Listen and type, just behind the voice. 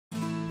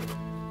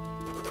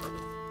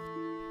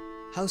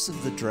House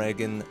of the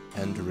Dragon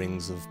and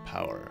Rings of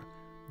Power.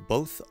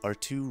 Both are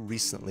two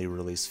recently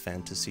released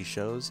fantasy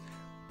shows.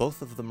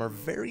 Both of them are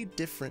very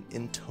different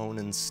in tone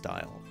and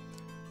style.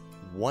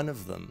 One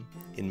of them,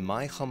 in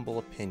my humble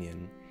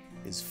opinion,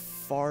 is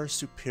far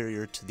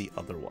superior to the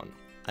other one.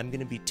 I'm going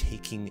to be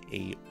taking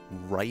a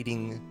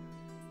writing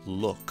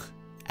look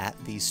at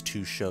these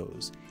two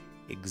shows,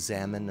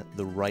 examine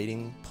the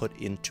writing put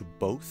into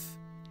both,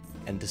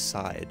 and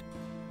decide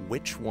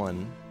which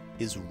one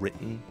is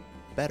written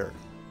better.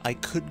 I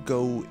could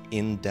go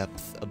in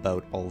depth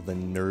about all the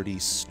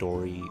nerdy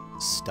story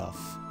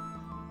stuff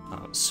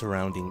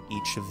surrounding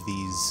each of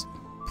these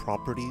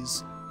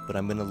properties, but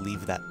I'm going to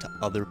leave that to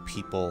other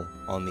people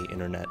on the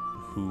internet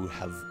who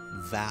have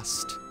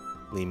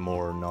vastly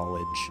more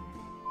knowledge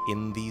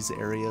in these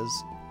areas.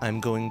 I'm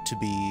going to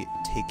be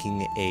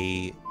taking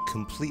a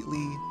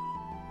completely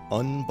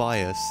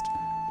unbiased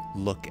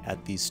look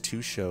at these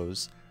two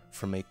shows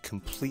from a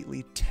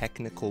completely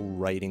technical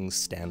writing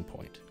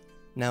standpoint.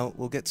 Now,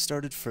 we'll get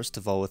started first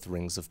of all with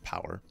Rings of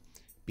Power,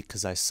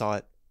 because I saw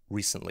it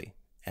recently,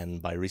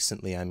 and by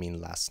recently I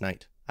mean last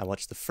night. I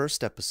watched the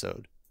first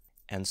episode,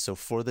 and so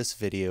for this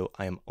video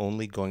I am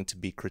only going to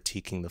be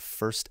critiquing the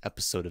first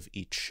episode of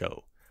each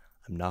show.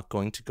 I'm not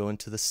going to go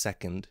into the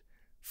second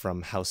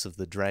from House of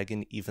the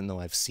Dragon, even though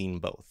I've seen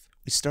both.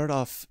 We start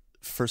off,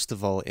 first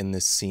of all, in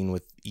this scene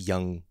with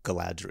young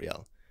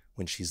Galadriel,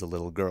 when she's a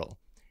little girl,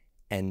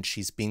 and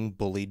she's being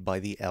bullied by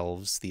the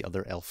elves, the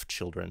other elf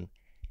children,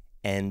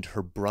 and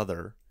her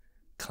brother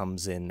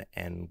comes in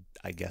and,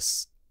 I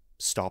guess,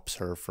 stops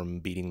her from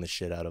beating the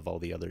shit out of all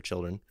the other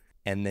children.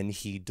 And then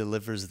he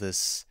delivers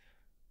this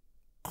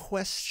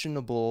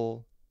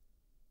questionable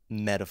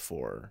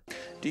metaphor.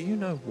 Do you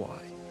know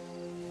why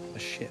a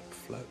ship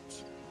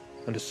floats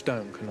and a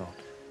stone cannot?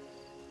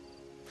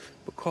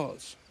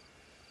 Because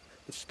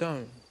the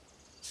stone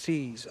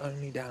sees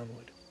only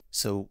downward.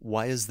 So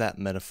why is that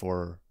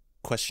metaphor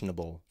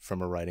questionable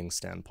from a writing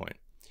standpoint?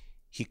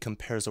 He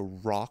compares a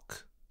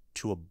rock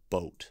to a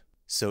boat.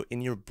 So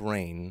in your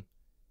brain,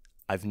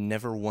 I've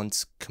never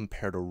once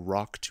compared a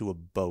rock to a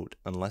boat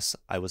unless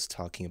I was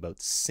talking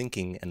about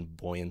sinking and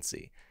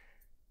buoyancy.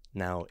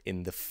 Now,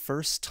 in the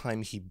first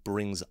time he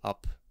brings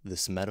up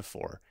this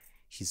metaphor,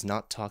 he's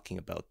not talking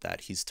about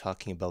that. He's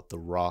talking about the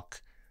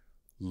rock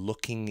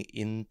looking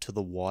into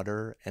the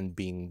water and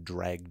being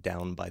dragged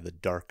down by the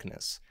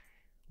darkness,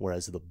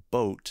 whereas the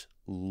boat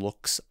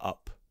looks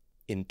up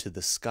into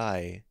the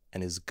sky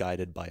and is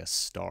guided by a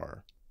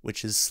star.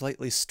 Which is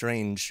slightly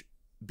strange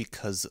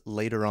because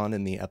later on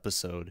in the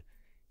episode,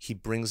 he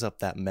brings up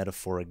that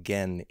metaphor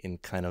again in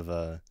kind of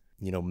a,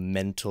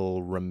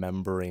 mental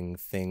remembering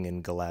thing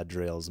in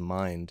Galadriel's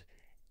mind,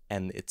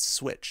 and it's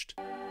switched.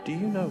 Do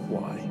you know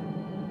why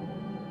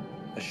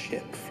a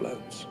ship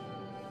floats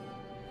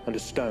and a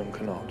stone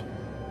cannot?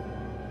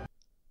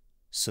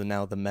 So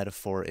now the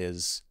metaphor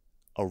is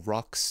a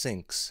rock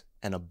sinks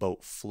and a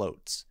boat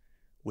floats,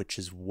 which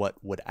is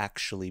what would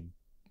actually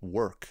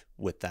work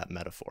with that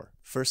metaphor.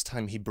 First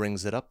time he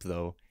brings it up,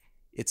 though,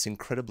 it's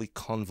incredibly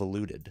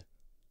convoluted,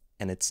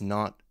 and it's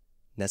not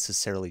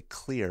necessarily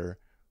clear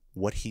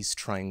what he's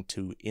trying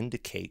to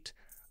indicate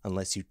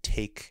unless you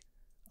take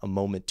a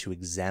moment to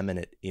examine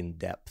it in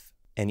depth.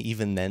 And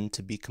even then,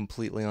 to be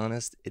completely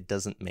honest, it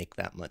doesn't make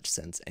that much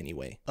sense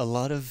anyway. A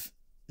lot of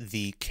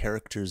the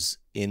characters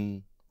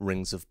in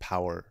Rings of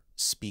Power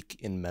speak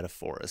in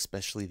metaphor,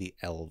 especially the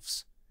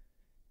elves.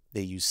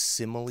 They use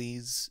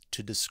similes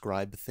to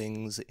describe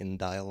things in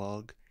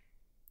dialogue.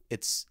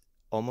 It's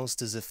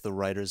almost as if the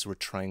writers were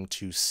trying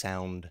to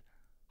sound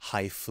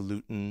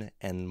highfalutin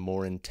and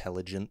more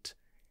intelligent,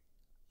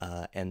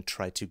 and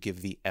try to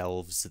give the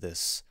elves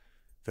this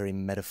very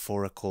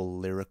metaphorical,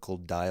 lyrical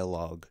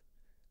dialogue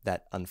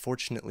that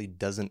unfortunately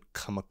doesn't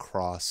come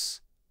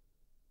across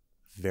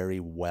very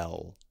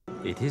well.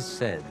 It is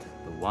said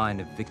the wine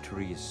of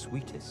victory is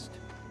sweetest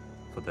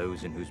for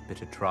those in whose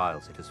bitter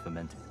trials it has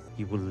fermented.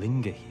 You will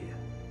linger here,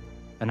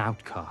 an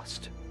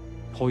outcast,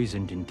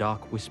 poisoned in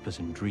dark whispers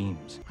and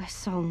dreams. Where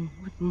song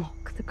would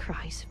mock the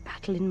cries of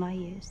battle in my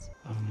ears.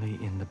 Only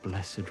in the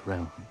blessed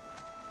realm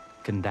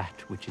can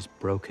that which is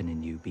broken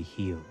in you be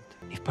healed.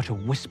 If but a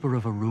whisper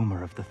of a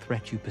rumor of the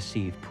threat you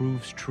perceive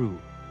proves true,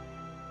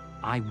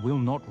 I will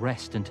not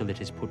rest until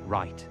it is put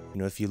right.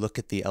 If you look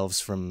at the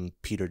elves from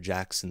Peter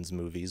Jackson's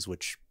movies,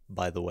 which,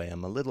 by the way,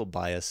 I'm a little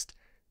biased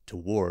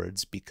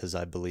towards because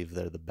I believe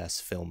they're the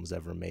best films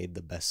ever made,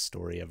 the best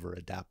story ever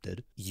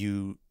adapted,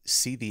 you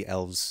see the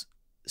elves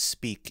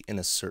speak in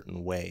a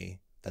certain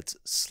way that's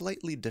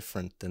slightly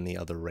different than the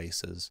other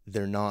races.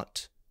 They're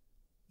not,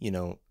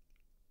 kind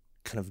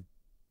of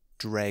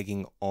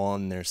dragging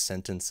on their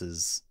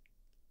sentences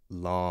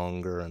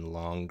longer and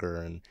longer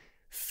and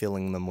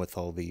filling them with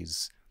all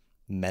these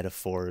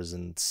metaphors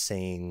and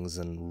sayings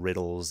and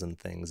riddles and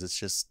things.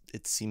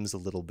 It seems a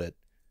little bit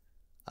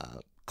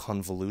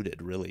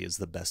convoluted, really, is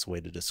the best way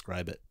to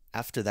describe it.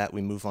 After that,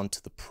 we move on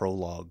to the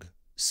prologue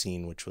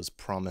scene, which was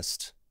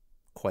promised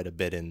quite a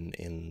bit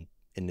in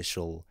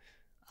initial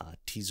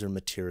teaser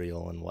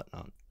material and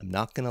whatnot. I'm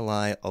not going to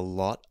lie, a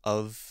lot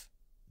of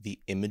the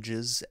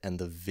images and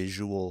the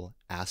visual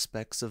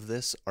aspects of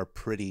this are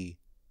pretty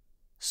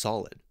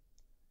solid.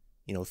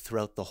 You know,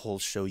 throughout the whole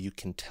show, you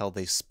can tell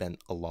they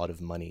spent a lot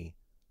of money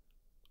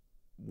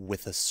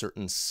with a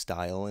certain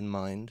style in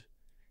mind.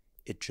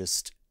 It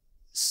just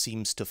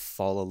seems to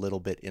fall a little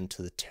bit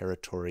into the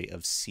territory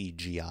of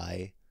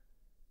CGI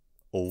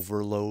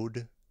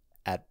overload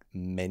at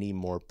many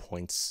more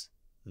points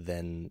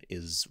than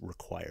is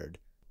required.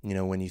 You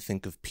know, when you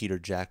think of Peter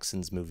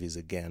Jackson's movies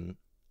again,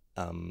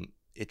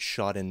 it's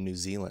shot in New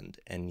Zealand,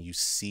 and you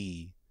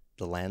see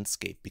the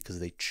landscape because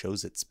they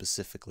chose it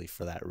specifically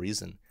for that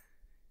reason.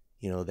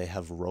 You know, they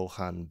have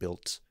Rohan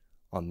built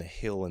on the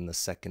hill in the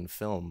second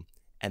film,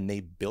 and they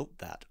built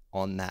that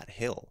on that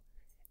hill,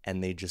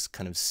 and they just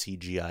kind of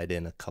CGI'd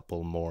in a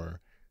couple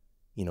more,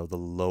 you know, the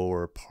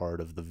lower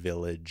part of the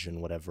village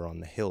and whatever on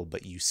the hill,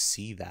 but you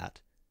see that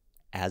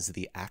as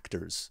the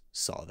actors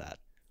saw that.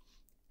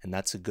 And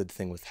that's a good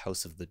thing with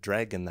House of the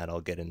Dragon that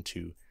I'll get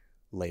into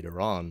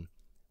later on,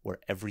 where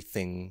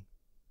everything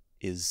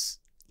is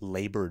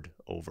labored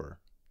over.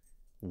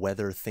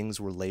 Whether things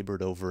were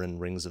labored over in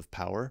Rings of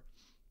Power,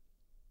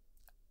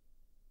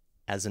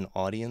 as an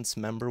audience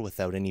member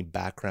without any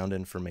background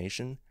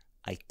information,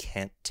 I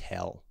can't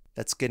tell.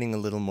 That's getting a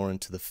little more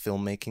into the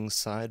filmmaking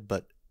side,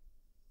 but,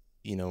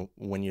 you know,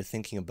 when you're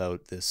thinking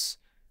about this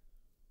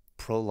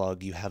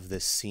prologue, you have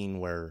this scene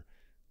where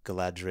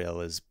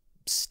Galadriel is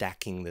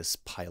stacking this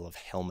pile of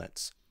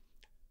helmets.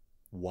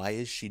 Why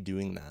is she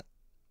doing that?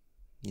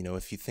 You know,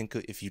 if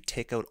you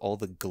take out all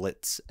the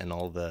glitz and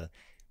all the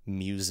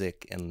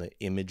music and the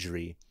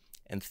imagery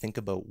and think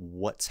about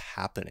what's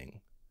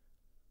happening,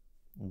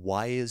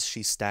 why is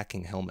she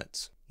stacking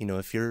helmets? You know,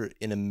 if you're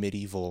in a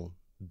medieval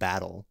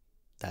battle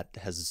that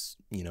has,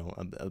 you know,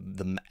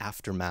 the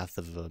aftermath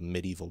of a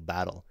medieval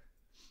battle,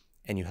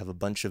 and you have a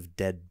bunch of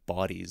dead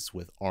bodies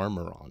with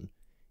armor on,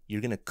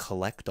 you're going to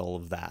collect all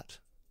of that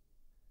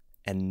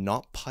and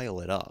not pile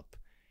it up.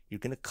 You're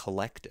going to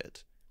collect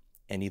it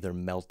and either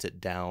melt it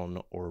down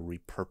or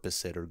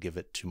repurpose it or give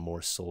it to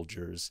more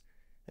soldiers.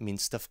 I mean,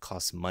 stuff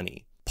costs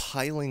money.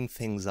 Piling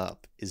things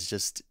up is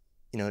just,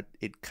 you know,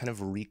 it kind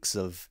of reeks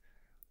of,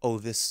 oh,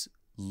 this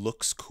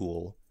looks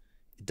cool.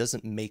 It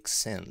doesn't make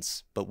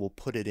sense, but we'll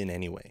put it in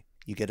anyway.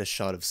 You get a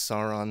shot of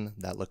Sauron,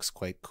 that looks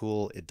quite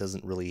cool. It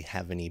doesn't really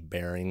have any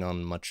bearing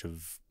on much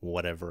of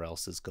whatever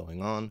else is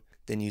going on.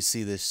 Then you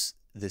see this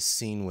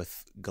scene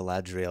with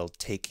Galadriel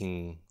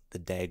taking the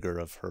dagger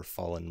of her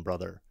fallen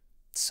brother.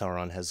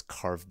 Sauron has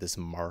carved this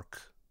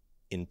mark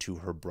into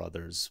her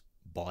brother's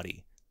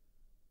body.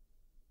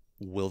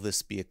 Will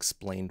this be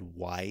explained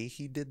why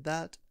he did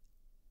that?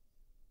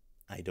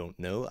 I don't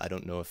know. I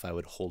don't know if I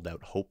would hold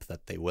out hope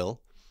that they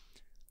will.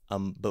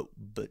 But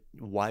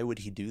why would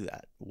he do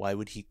that? Why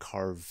would he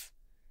carve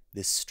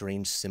this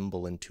strange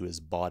symbol into his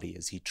body?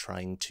 Is he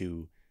trying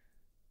to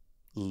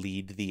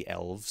lead the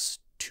elves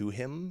to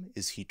him?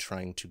 Is he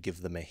trying to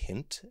give them a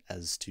hint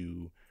as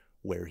to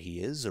where he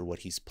is or what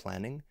he's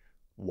planning?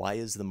 Why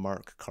is the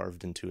mark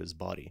carved into his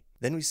body?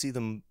 Then we see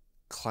them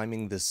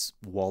climbing this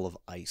wall of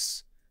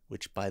ice,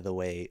 which, by the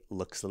way,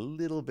 looks a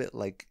little bit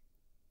like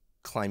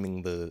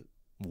climbing the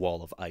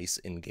wall of ice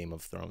in Game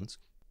of Thrones.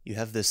 You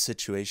have this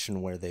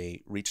situation where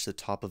they reach the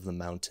top of the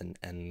mountain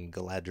and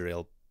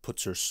Galadriel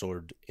puts her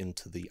sword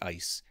into the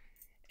ice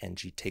and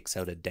she takes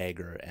out a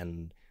dagger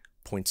and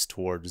points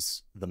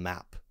towards the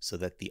map so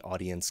that the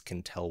audience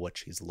can tell what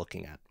she's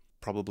looking at.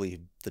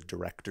 Probably the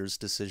director's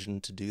decision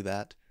to do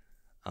that,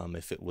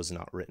 if it was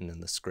not written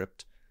in the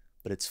script,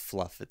 but it's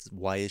fluff. It's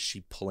why is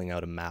she pulling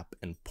out a map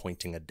and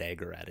pointing a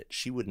dagger at it?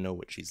 She would know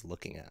what she's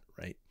looking at,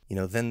 right? You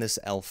know, then this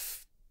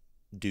elf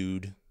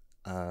dude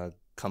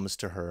comes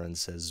to her and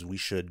says, we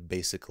should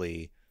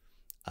basically,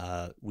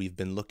 we've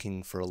been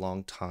looking for a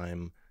long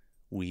time.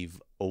 We've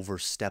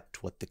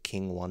overstepped what the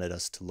king wanted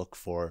us to look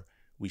for.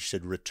 We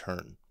should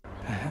return.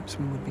 Perhaps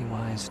we would be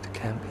wise to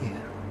camp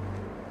here,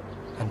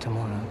 and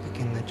tomorrow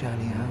begin the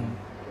journey home.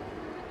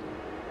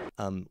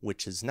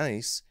 Which is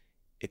nice,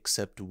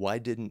 except why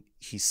didn't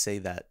he say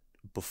that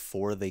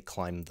before they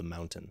climbed the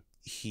mountain?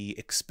 He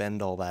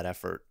expend all that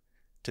effort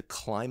to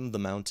climb the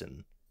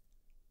mountain,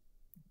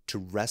 to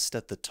rest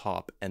at the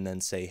top, and then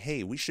say,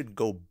 hey, we should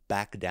go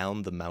back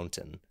down the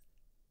mountain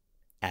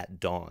at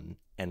dawn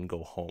and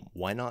go home.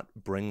 Why not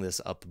bring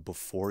this up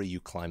before you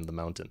climb the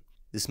mountain?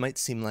 This might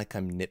seem like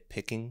I'm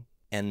nitpicking,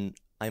 and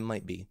I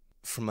might be.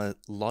 From a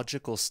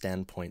logical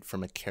standpoint,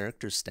 from a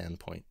character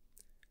standpoint,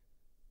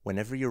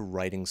 whenever you're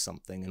writing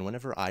something, and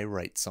whenever I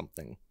write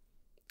something,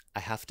 I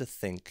have to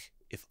think,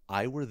 if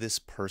I were this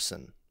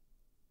person,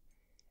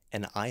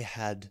 and I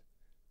had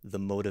the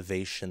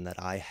motivation that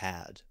I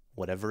had,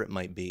 whatever it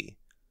might be,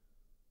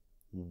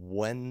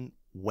 when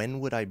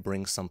would I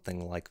bring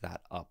something like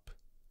that up?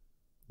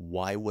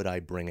 Why would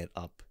I bring it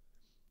up?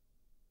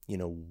 You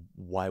know,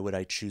 why would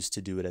I choose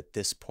to do it at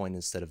this point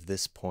instead of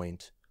this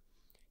point?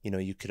 You know,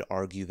 you could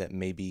argue that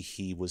maybe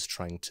he was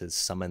trying to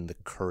summon the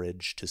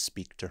courage to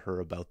speak to her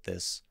about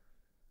this.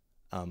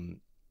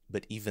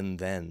 But even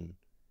then,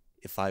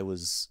 if I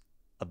was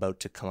about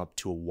to come up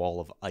to a wall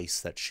of ice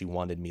that she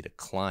wanted me to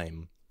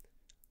climb,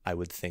 I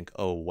would think,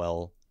 oh,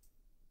 well,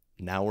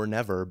 now or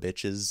never,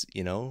 bitches,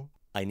 you know?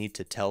 I need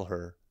to tell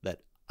her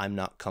that I'm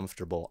not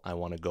comfortable. I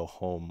want to go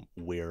home.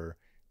 We're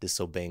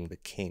disobeying the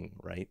king,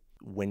 right?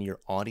 When your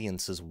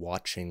audience is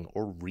watching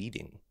or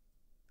reading,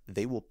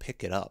 they will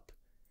pick it up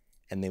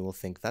and they will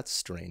think, that's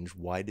strange.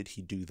 Why did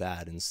he do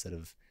that instead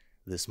of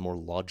this more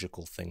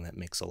logical thing that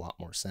makes a lot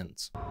more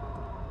sense?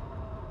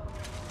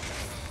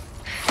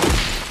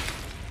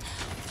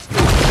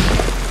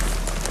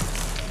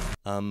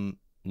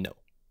 No.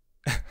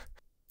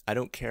 I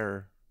don't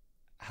care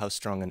how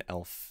strong an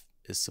elf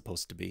is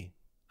supposed to be.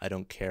 I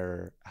don't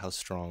care how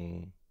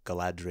strong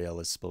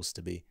Galadriel is supposed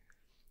to be.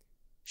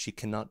 She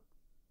cannot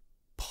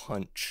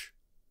punch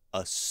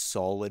a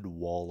solid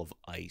wall of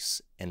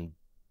ice and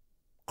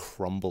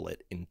crumble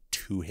it in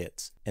 2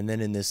 hits. And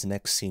then in this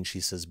next scene, she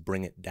says,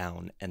 bring it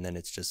down. And then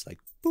it's just like,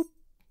 boop.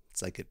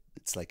 It's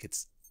like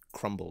it's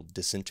crumbled,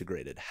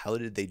 disintegrated. How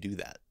did they do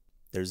that?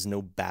 There's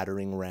no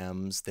battering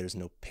rams. There's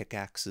no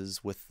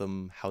pickaxes with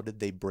them. How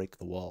did they break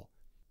the wall?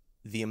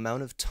 The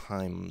amount of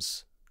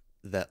times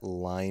that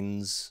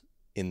lines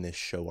in this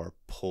show are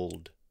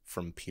pulled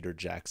from Peter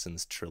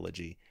Jackson's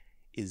trilogy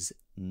is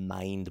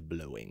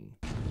mind-blowing.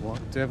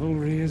 What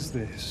devilry is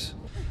this?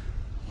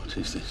 What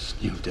is this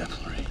new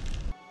devilry?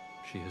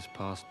 She has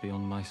passed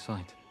beyond my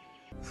sight.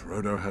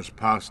 Frodo has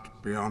passed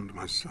beyond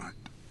my sight.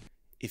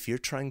 If you're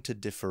trying to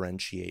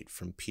differentiate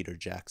from Peter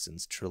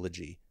Jackson's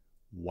trilogy,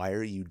 why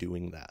are you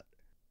doing that?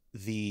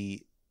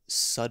 The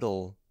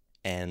subtle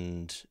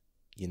and,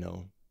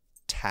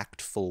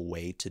 tactful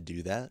way to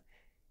do that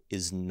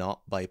is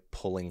not by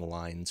pulling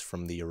lines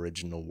from the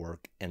original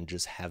work and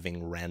just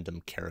having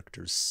random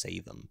characters say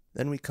them.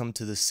 Then we come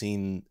to the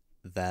scene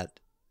that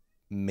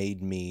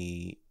made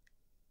me,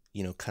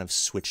 kind of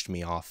switched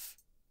me off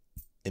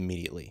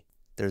immediately.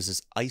 There's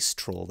this ice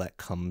troll that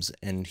comes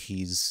and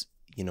he's,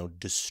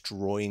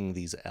 destroying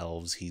these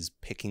elves. He's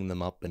picking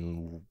them up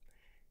and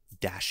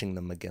dashing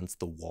them against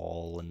the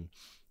wall. And,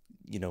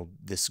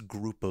 this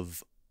group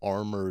of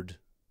armored,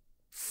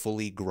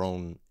 fully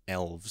grown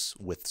elves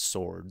with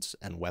swords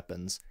and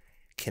weapons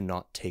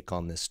cannot take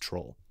on this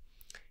troll.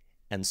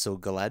 And so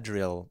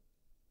Galadriel,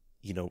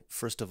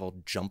 first of all,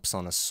 jumps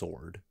on a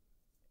sword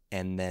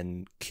and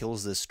then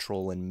kills this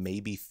troll in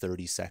maybe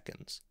 30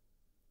 seconds.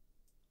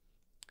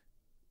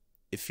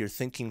 If you're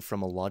thinking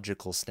from a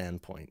logical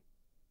standpoint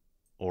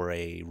or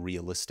a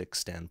realistic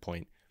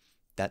standpoint,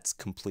 that's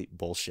complete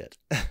bullshit.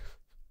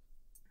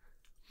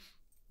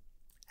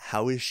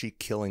 How is she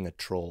killing a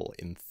troll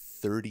in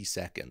 30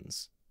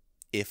 seconds,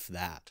 if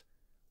that,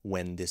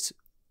 when this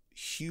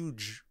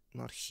huge,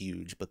 not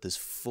huge, but this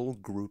full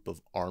group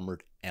of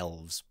armored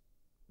elves,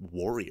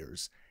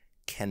 warriors,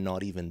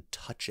 cannot even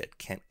touch it,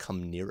 can't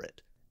come near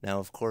it? Now,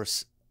 of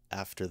course,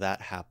 after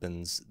that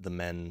happens, the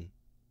men,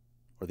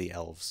 or the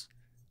elves,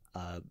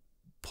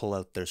 pull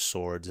out their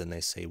swords and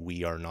they say,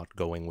 we are not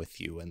going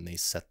with you, and they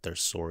set their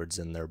swords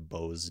and their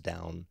bows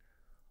down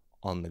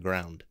on the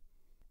ground.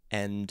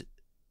 And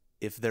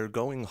if they're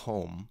going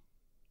home,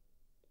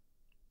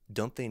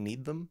 don't they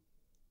need them?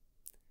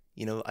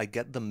 I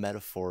get the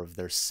metaphor of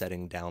they're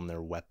setting down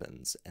their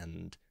weapons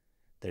and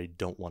they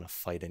don't want to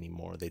fight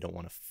anymore. They don't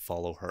want to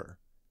follow her.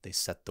 They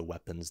set the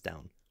weapons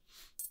down.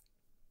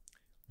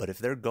 But if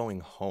they're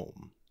going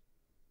home,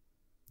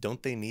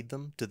 don't they need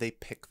them? Do they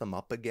pick them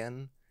up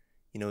again?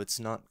 It's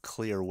not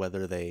clear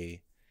whether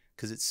they...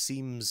 Because it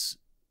seems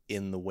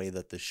in the way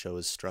that the show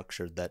is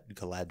structured that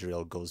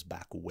Galadriel goes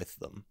back with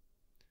them.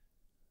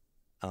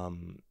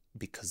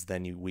 Because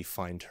then we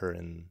find her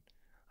in...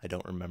 I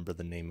don't remember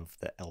the name of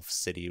the elf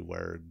city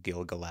where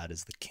Gil-galad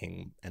is the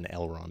king and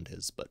Elrond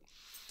is, but,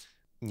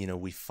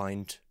 we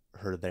find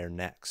her there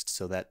next.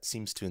 So that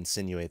seems to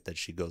insinuate that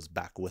she goes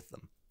back with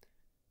them.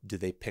 Do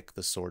they pick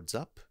the swords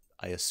up?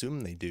 I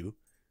assume they do,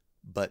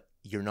 but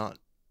you're not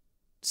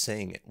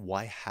saying it.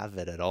 Why have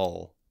it at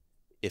all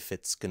if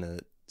it's going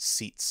to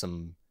seat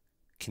some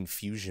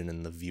confusion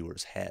in the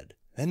viewer's head?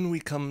 Then we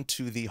come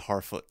to the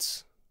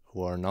Harfoots,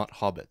 who are not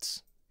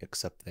hobbits,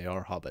 except they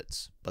are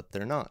hobbits, but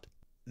they're not.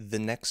 The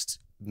next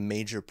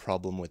major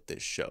problem with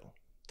this show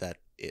that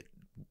it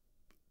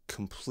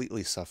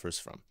completely suffers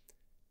from,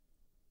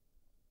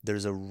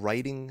 there's a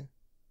writing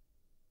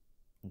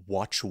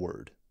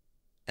watchword,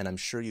 and I'm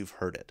sure you've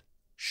heard it,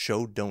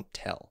 show don't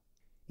tell.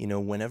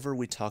 Whenever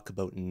we talk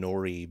about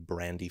Nori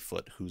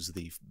Brandyfoot, who's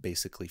the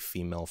basically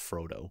female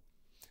Frodo,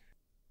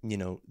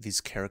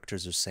 these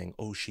characters are saying,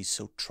 oh, she's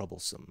so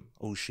troublesome.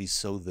 Oh, she's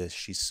so this,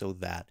 she's so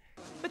that.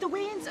 But the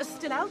Waynes are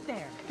still out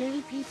there.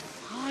 They'll be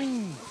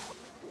fine,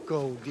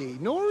 Goldie.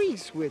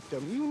 Nori's with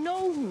them. You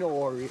know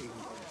Nori.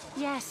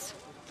 Yes,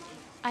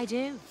 I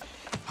do.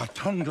 A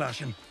tongue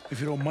lashing if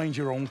you don't mind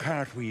your own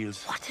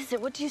cartwheels. What is it?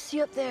 What do you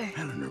see up there?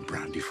 Eleanor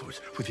Brandyfoot,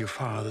 with your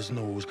father's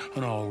nose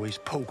and always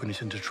poking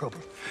us into trouble.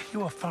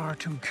 You are far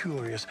too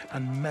curious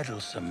and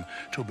meddlesome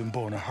to have been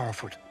born a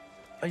Harfoot.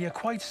 Are you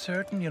quite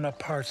certain you're not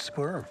part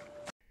squirrel?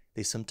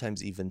 They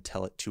sometimes even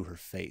tell it to her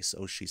face.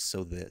 Oh, she's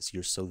so this,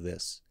 you're so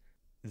this.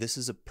 This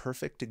is a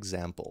perfect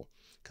example,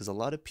 because a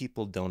lot of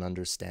people don't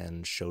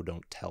understand show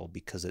don't tell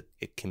because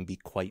it can be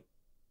quite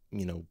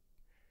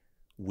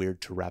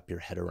weird to wrap your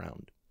head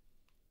around.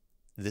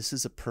 This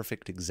is a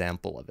perfect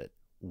example of it,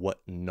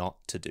 what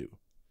not to do.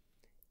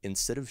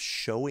 Instead of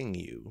showing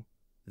you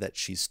that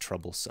she's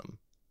troublesome,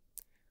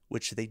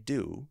 which they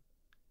do,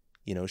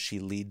 she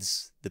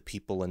leads the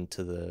people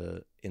into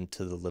the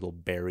little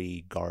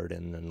berry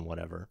garden and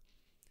whatever.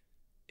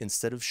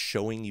 Instead of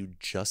showing you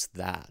just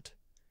that,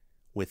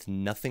 with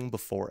nothing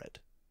before it,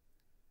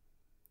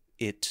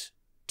 it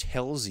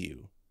tells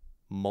you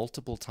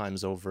multiple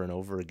times over and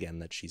over again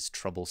that she's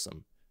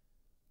troublesome.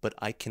 But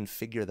I can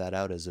figure that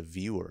out as a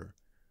viewer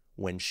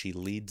when she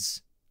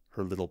leads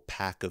her little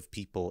pack of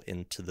people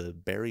into the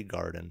berry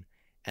garden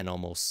and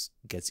almost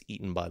gets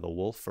eaten by the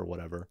wolf or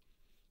whatever,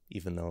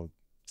 even though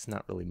it's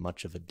not really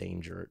much of a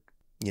danger,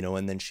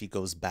 and then she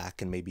goes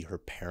back and maybe her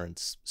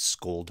parents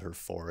scold her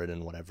for it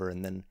and whatever.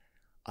 And then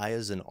I,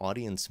 as an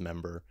audience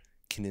member,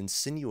 can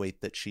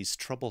insinuate that she's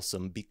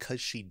troublesome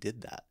because she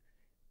did that.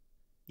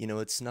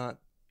 It's not,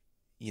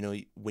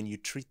 when you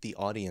treat the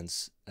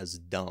audience as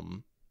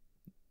dumb,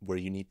 where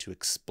you need to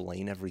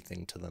explain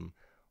everything to them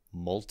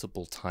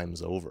multiple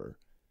times over,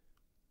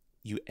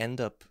 you end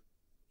up,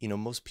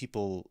 most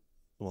people,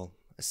 well,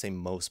 I say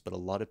most, but a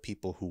lot of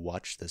people who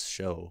watch this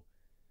show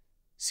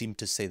seem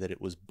to say that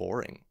it was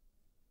boring.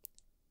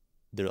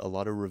 A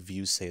lot of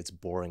reviews say it's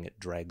boring, it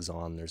drags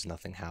on, there's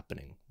nothing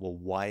happening. Well,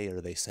 why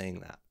are they saying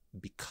that?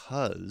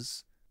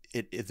 Because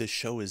the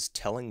show is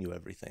telling you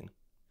everything.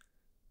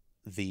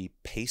 The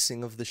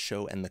pacing of the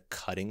show and the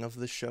cutting of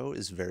the show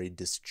is very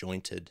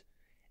disjointed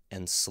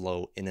and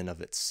slow in and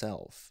of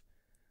itself.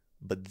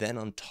 But then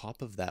on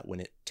top of that, when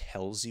it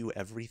tells you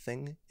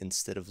everything,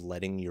 instead of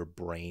letting your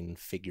brain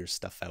figure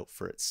stuff out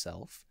for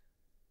itself,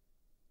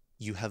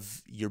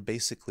 you're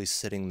basically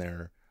sitting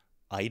there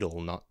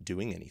idle, not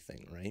doing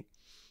anything, right?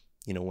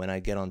 When I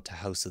get onto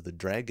House of the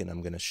Dragon,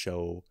 I'm going to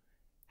show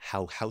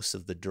how House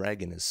of the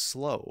Dragon is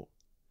slow,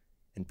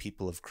 and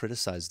people have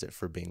criticized it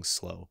for being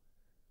slow.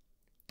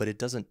 But it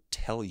doesn't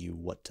tell you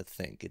what to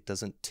think. It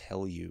doesn't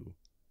tell you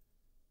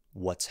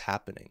what's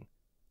happening.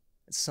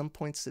 At some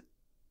points,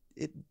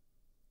 it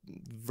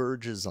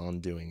verges on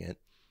doing it,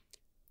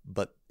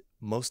 but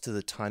most of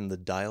the time, the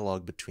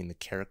dialogue between the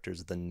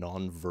characters, the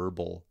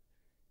nonverbal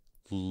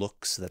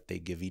looks that they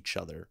give each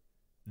other,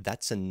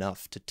 that's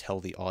enough to tell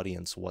the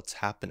audience what's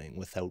happening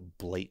without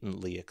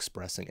blatantly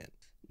expressing it.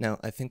 Now,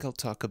 I think I'll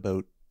talk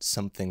about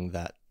something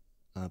that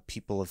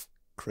people have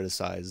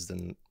criticized,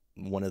 and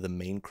one of the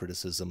main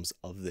criticisms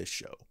of this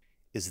show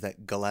is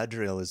that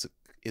Galadriel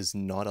is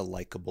not a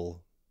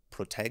likable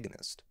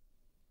protagonist.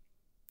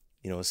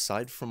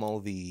 Aside from all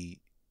the,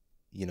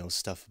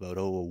 stuff about,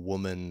 a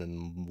woman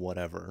and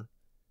whatever,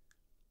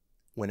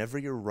 whenever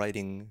you're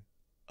writing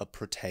a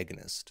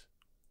protagonist,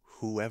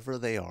 whoever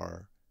they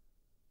are,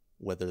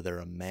 whether they're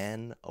a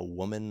man, a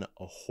woman,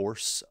 a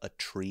horse, a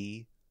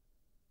tree,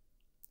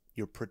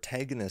 your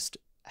protagonist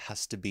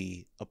has to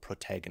be a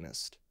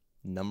protagonist.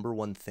 Number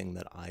one thing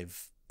that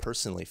I've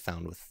personally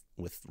found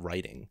with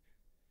writing,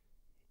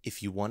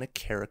 if you want a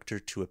character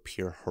to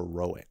appear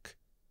heroic,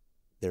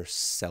 they're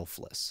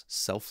selfless.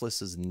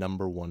 Selfless is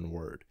number one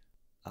word.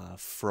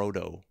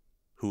 Frodo,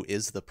 who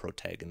is the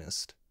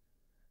protagonist,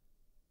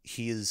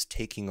 he is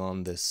taking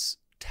on this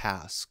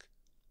task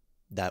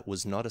that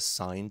was not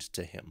assigned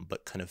to him,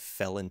 but kind of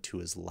fell into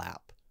his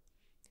lap.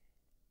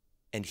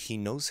 And he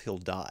knows he'll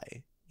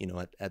die. In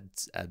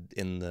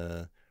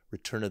the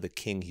Return of the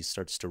King, he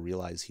starts to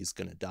realize he's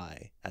going to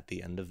die at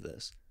the end of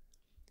this.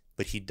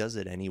 But he does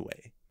it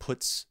anyway,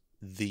 puts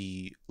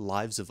the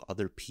lives of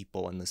other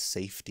people and the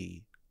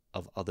safety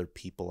of other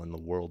people in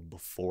the world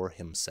before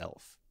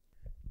himself.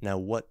 Now,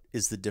 what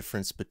is the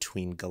difference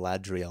between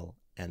Galadriel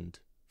and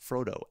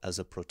Frodo as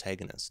a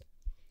protagonist?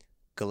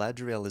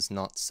 Galadriel is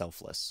not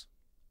selfless,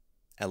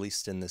 at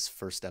least in this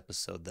first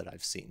episode that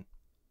I've seen.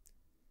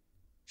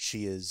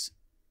 She is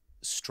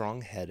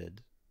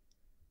strong-headed.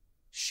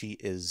 She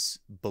is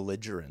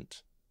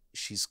belligerent.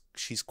 She's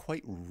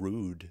quite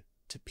rude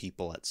to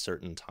people at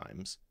certain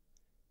times.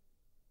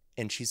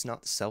 And she's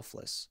not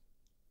selfless.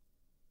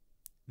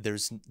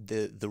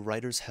 The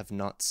writers have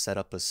not set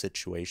up a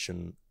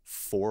situation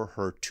for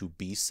her to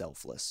be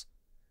selfless.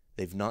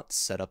 They've not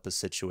set up a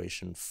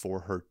situation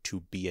for her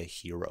to be a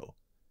hero.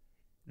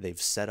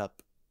 They've set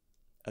up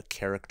a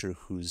character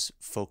who's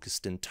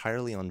focused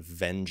entirely on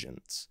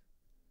vengeance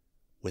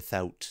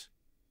without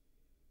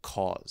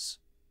cause.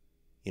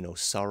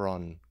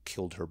 Sauron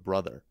killed her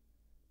brother.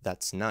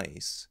 That's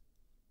nice.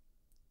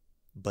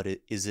 But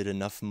is it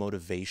enough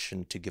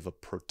motivation to give a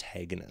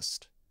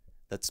protagonist?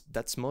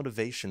 That's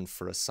motivation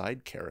for a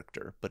side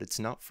character, but it's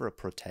not for a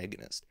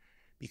protagonist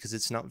because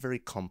it's not very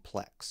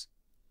complex.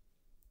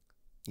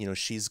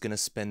 She's going to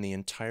spend the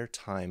entire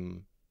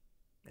time,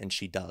 and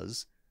she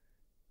does,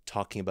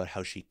 talking about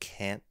how she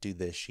can't do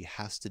this, she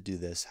has to do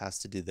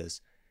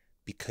this,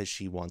 because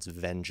she wants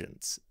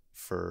vengeance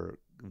for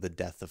the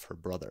death of her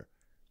brother.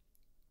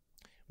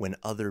 When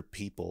other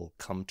people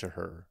come to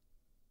her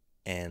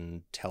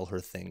and tell her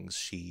things,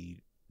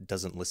 she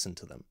doesn't listen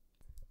to them.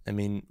 I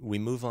mean, we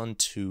move on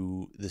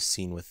to the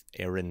scene with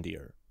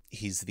Erendir.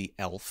 He's the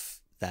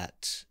elf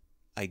that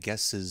I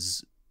guess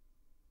is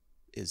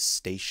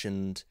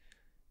stationed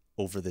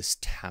over this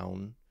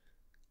town,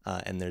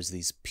 and there's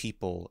these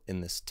people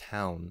in this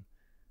town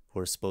who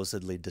are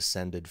supposedly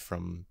descended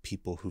from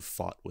people who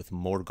fought with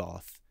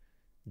Morgoth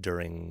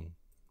during,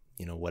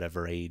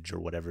 whatever age or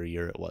whatever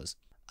year it was.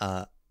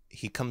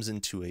 He comes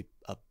into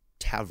a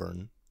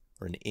tavern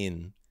or an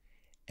inn,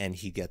 and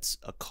he gets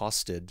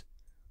accosted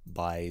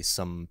by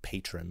some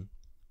patron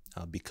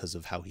because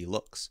of how he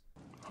looks.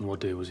 And what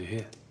day was he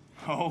here?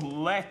 Oh,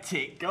 let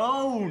it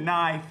go,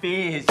 knife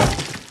is.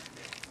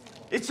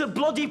 It's a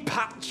bloody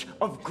patch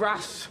of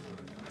grass.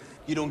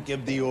 You don't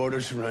give the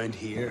orders around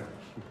here,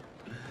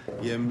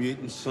 you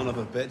mutant son of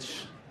a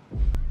bitch.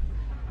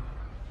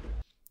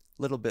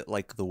 Little bit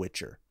like The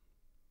Witcher.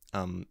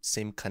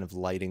 Same kind of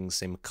lighting,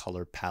 same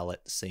color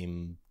palette,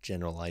 same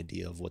general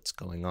idea of what's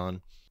going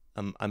on.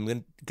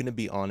 I'm gonna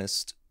be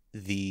honest,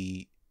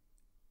 the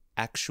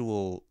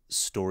actual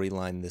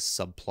storyline, this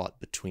subplot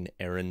between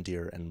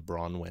Arendir and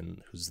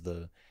Bronwyn, who's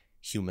the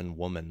human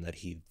woman that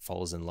he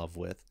falls in love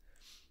with,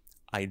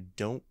 I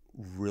don't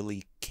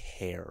really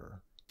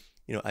care.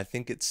 I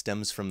think it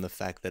stems from the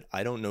fact that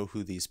I don't know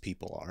who these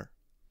people are.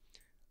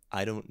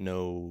 I don't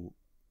know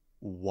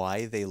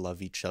why they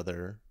love each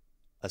other,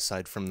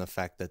 aside from the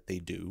fact that they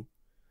do.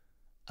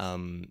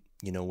 When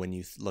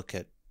you look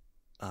at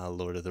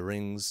Lord of the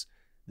Rings,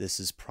 this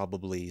is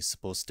probably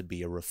supposed to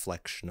be a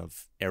reflection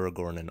of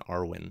Aragorn and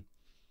Arwen.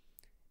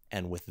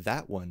 And with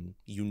that one,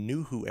 you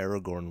knew who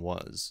Aragorn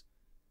was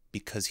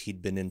because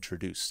he'd been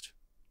introduced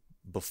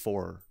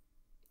before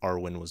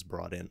Arwen was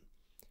brought in.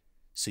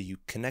 So you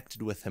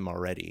connected with him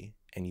already,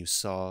 and you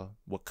saw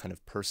what kind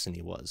of person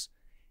he was.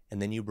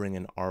 And then you bring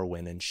in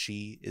Arwen, and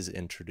she is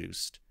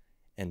introduced,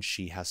 and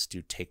she has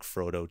to take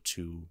Frodo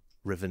to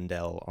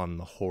Rivendell on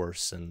the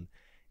horse and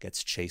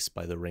gets chased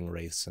by the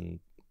ringwraiths, and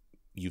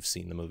you've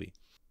seen the movie.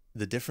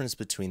 The difference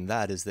between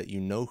that is that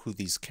you know who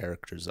these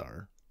characters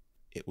are.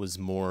 It was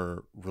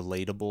more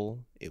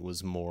relatable, it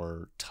was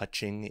more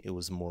touching, it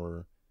was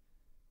more,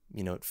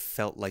 it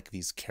felt like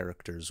these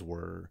characters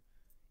were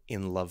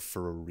in love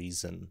for a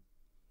reason,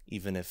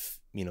 even if,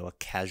 a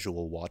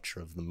casual watcher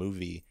of the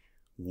movie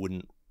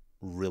wouldn't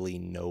really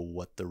know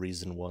what the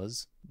reason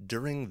was.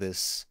 During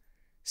this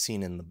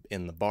scene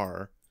in the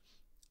bar,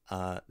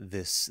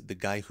 the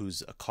guy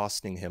who's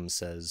accosting him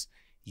says,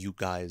 "You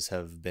guys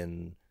have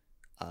been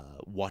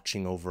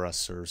watching over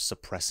us or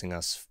suppressing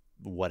us,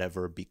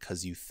 whatever,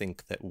 because you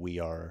think that we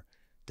are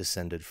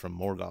descended from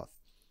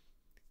Morgoth."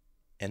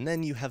 And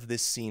then you have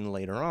this scene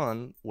later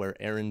on where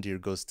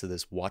Arendir goes to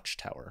this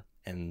watchtower,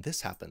 and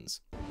this happens.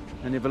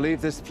 And you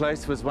believe this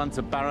place was once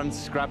a barren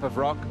scrap of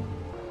rock?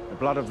 The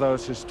blood of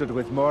those who stood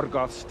with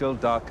Morgoth still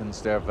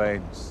darkens their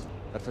veins.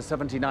 But for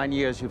 79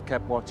 years you've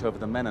kept watch over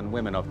the men and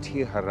women of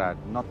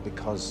Tirharad, not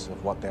because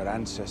of what their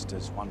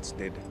ancestors once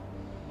did,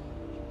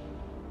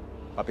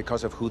 but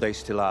because of who they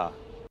still are.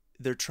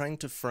 They're trying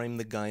to frame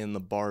the guy in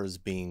the bar as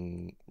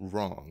being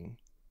wrong,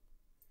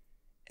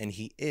 and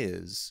he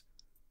is,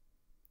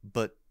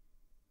 but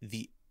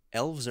the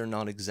elves are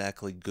not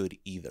exactly good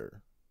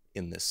either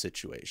in this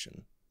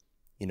situation.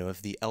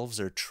 If the elves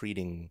are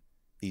treating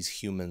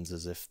these humans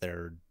as if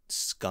they're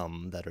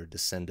scum that are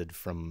descended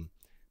from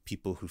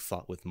people who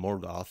fought with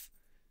Morgoth,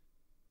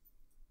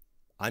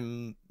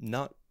 I'm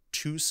not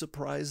too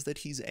surprised that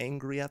he's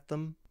angry at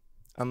them.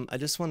 I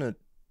just want to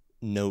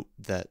note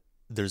that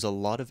there's a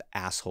lot of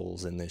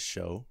assholes in this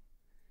show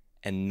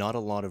and not a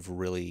lot of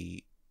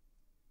really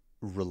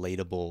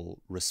relatable,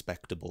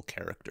 respectable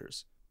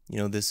characters.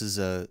 This is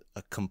a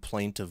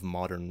complaint of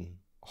modern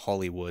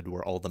Hollywood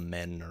where all the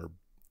men are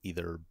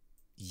either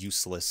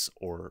useless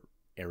or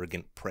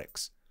arrogant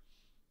pricks.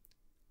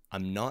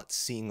 I'm not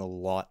seeing a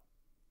lot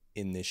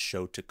in this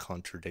show to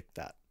contradict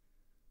that.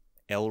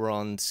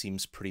 Elrond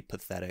seems pretty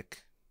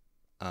pathetic.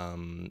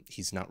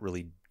 He's not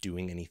really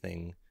doing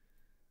anything.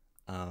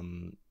 A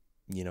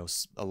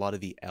lot of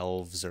the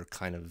elves are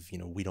kind of,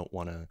 we don't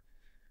want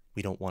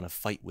to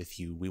fight with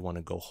you. We want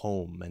to go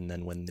home. And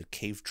then when the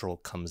cave troll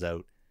comes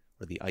out,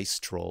 or the ice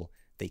troll,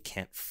 they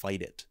can't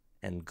fight it,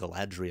 and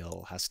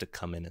Galadriel has to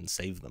come in and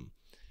save them.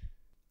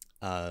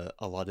 A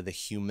lot of the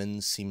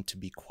humans seem to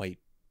be quite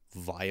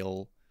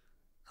vile.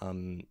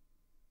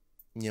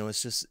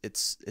 It's just,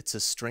 it's a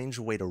strange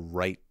way to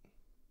write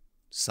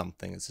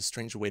something. It's a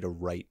strange way to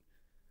write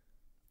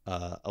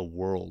a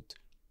world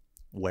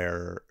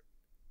where,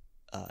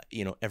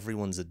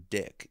 everyone's a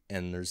dick,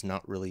 and there's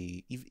not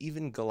really,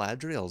 even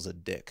Galadriel's a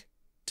dick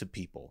to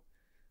people.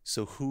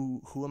 So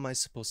who am I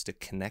supposed to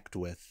connect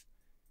with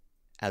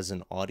as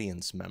an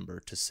audience member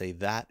to say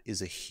that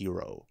is a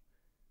hero?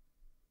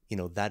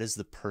 That is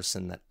the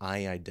person that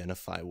I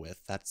identify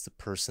with. That's the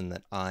person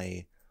that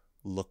I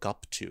look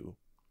up to.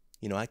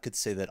 I could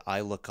say that I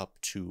look up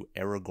to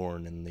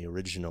Aragorn in the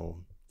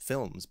original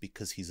films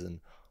because he's an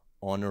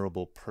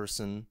honorable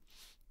person.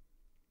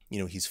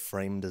 He's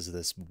framed as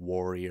this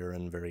warrior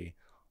and very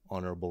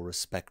honorable,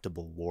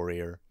 respectable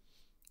warrior.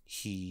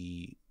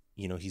 He's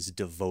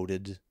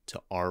devoted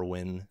to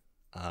Arwen.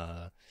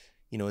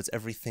 You know, it's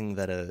everything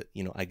that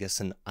I guess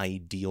an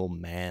ideal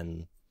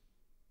man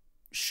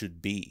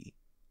should be,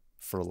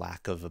 for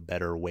lack of a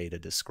better way to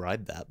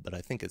describe that, but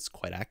I think it's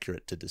quite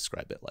accurate to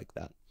describe it like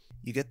that.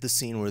 You get the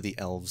scene where the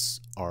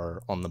elves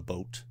are on the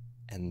boat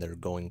and they're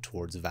going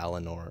towards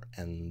Valinor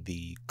and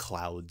the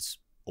clouds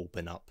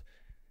open up.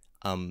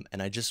 And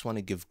I just want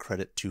to give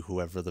credit to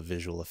whoever the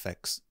visual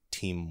effects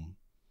team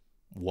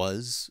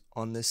was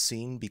on this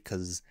scene,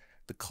 because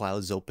the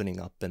clouds opening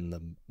up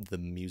and the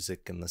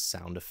music and the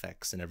sound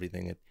effects and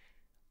everything, it,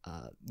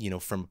 you know,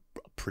 from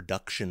a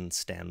production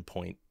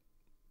standpoint,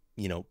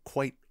 you know,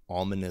 quite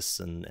ominous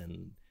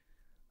and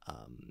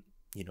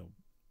you know,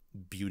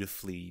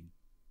 beautifully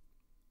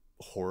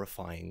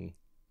horrifying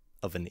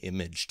of an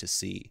image to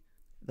see.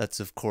 That's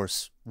of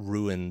course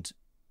ruined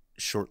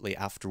shortly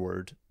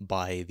afterward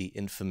by the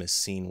infamous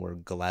scene where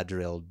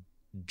Galadriel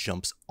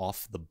jumps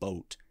off the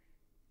boat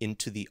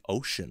into the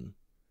ocean,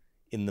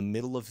 in the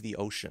middle of the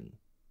ocean.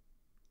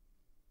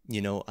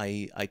 You know,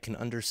 I can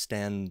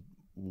understand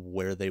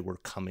where they were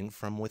coming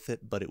from with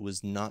it, but it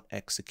was not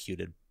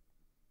executed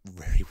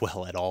very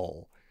well at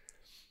all.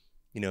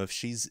 You know, if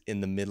she's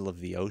in the middle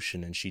of the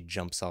ocean and she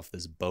jumps off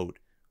this boat,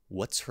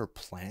 what's her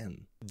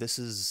plan? This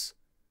is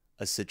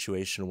a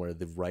situation where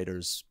the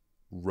writers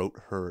wrote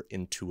her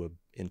into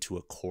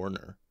a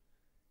corner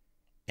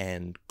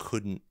and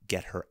couldn't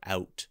get her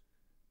out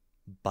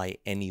by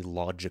any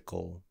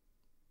logical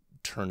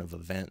turn of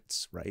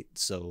events, right?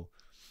 So,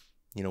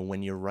 you know,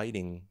 when you're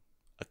writing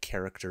a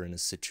character in a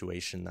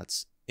situation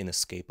that's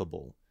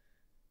inescapable,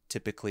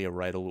 typically a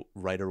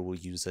writer will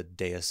use a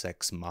deus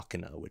ex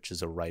machina, which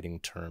is a writing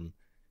term.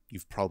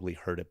 You've probably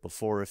heard it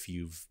before if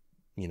you've,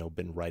 you know,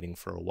 been writing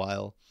for a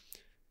while.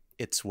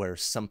 It's where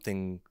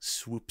something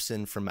swoops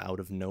in from out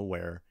of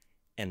nowhere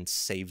and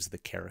saves the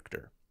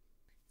character.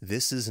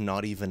 This is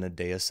not even a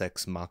deus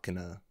ex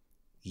machina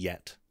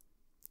yet.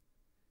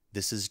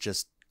 This is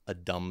just a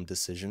dumb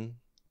decision.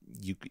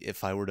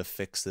 If I were to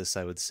fix this,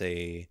 I would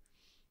say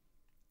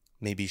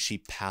maybe she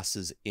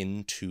passes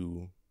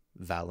into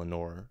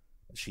Valinor.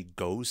 She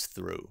goes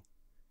through,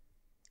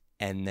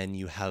 and then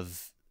you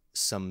have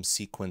some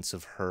sequence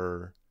of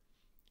her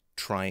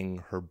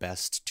trying her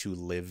best to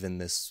live in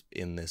this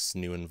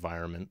new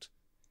environment,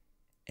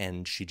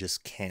 and she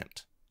just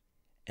can't.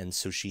 And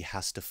so she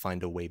has to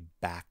find a way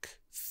back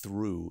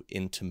through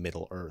into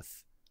Middle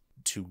Earth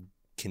to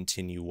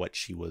continue what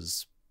she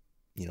was,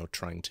 you know,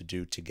 trying to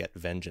do to get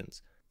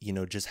vengeance. You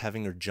know, just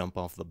having her jump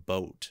off the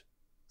boat,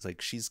 it's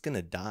like she's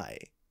gonna die.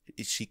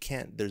 She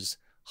can't, there's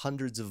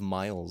hundreds of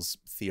miles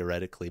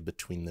theoretically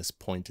between this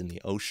point in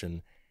the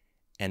ocean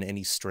and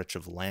any stretch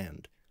of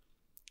land.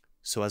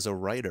 So as a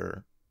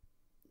writer,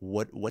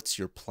 what's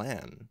your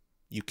plan?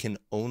 You can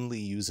only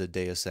use a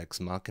deus ex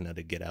machina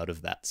to get out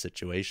of that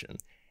situation.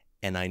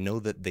 And I know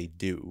that they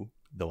do,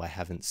 though I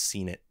haven't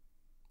seen it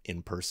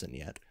in person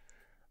yet.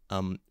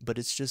 But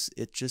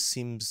it just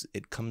seems,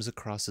 it comes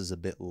across as a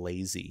bit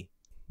lazy.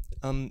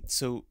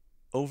 So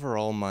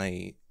overall,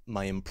 my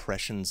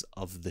impressions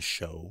of the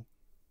show,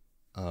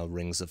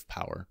 Rings of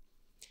Power,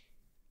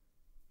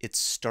 it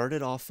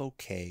started off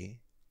okay.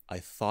 I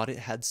thought it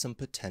had some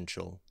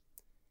potential,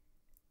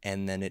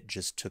 and then it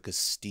just took a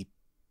steep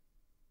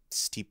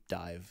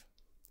dive.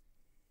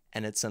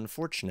 And it's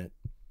unfortunate.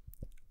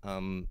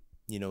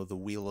 You know, the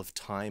Wheel of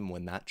Time,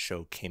 when that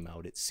show came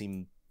out, it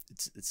seemed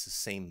it's the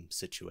same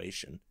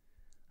situation.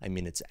 I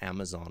mean, it's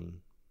Amazon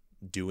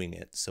doing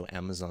it, so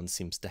Amazon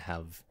seems to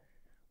have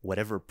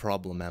whatever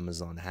problem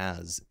Amazon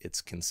has,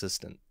 it's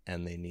consistent,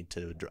 and they need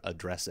to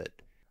address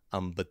it.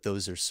 But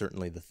those are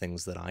certainly the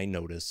things that I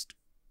noticed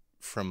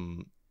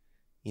from,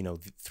 you know,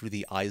 through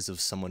the eyes of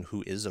someone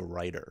who is a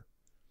writer.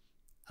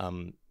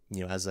 You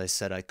know, as I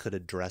said, I could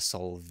address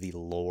all of the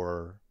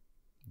lore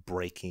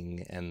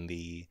breaking and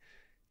the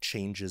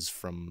changes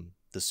from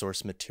the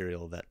source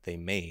material that they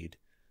made.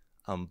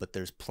 But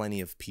there's plenty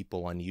of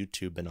people on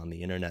YouTube and on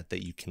the internet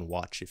that you can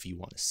watch if you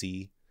want to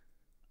see,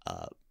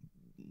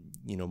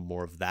 you know,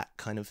 more of that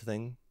kind of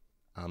thing.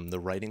 The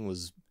writing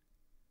was,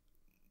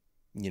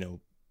 you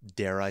know,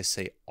 dare I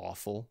say,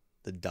 awful.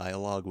 The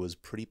dialogue was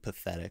pretty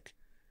pathetic.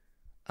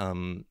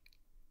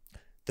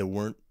 There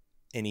weren't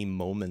any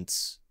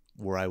moments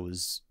where I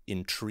was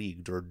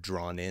intrigued or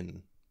drawn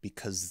in,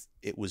 because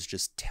it was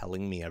just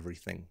telling me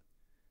everything.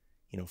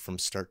 You know, from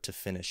start to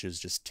finish, it was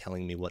just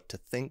telling me what to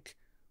think,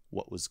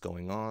 what was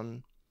going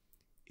on.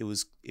 It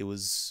was,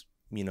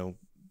 you know,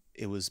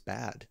 it was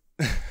bad.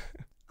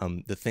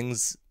 The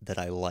things that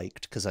I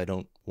liked, because I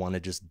don't want to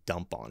just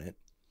dump on it,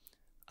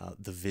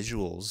 the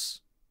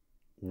visuals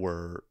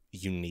were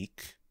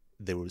unique.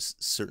 They was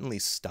certainly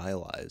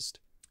stylized.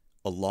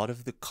 A lot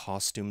of the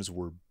costumes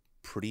were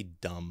pretty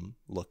dumb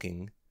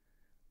looking,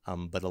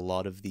 but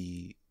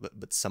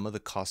some of the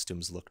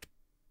costumes looked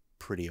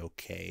pretty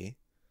okay.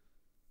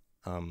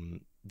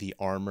 The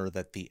armor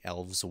that the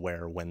elves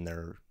wear when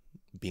they're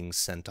being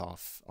sent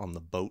off on the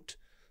boat,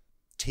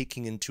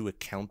 taking into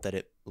account that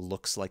it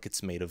looks like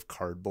it's made of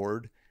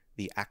cardboard,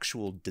 the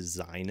actual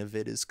design of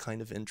it is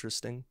kind of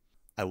interesting.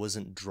 I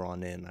wasn't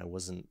drawn in. I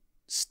wasn't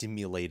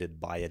stimulated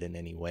by it in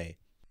any way.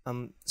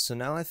 So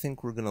now I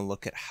think we're going to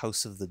look at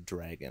House of the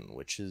Dragon,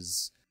 which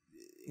is,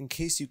 in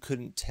case you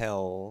couldn't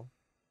tell,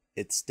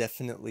 it's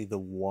definitely the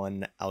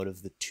one out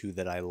of the two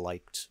that I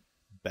liked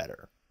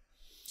better.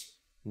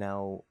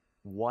 Now,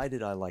 why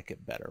did I like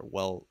it better?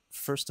 Well,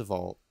 first of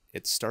all,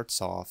 it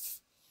starts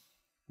off,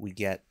 we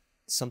get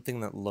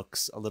something that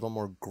looks a little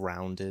more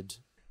grounded.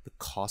 The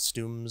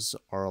costumes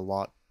are a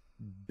lot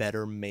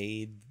better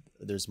made.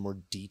 There's more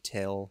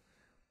detail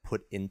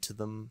put into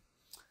them.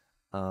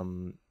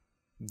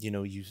 You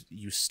know,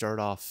 you start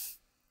off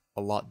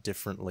a lot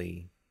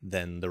differently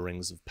than the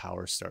Rings of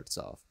Power starts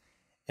off.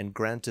 And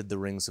granted, the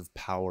Rings of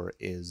Power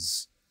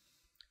is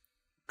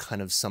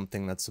kind of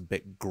something that's a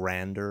bit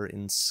grander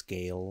in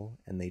scale,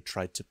 and they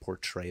tried to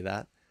portray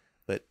that.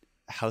 But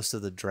House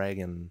of the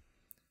Dragon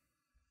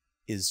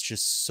is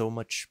just so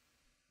much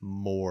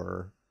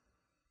more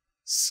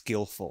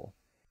skillful.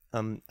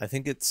 I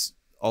think it's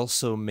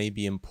also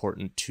maybe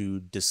important to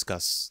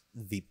discuss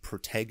the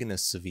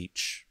protagonists of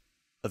each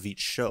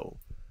show.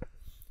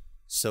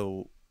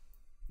 So,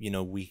 you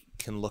know, we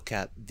can look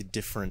at the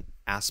different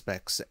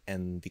aspects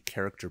and the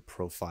character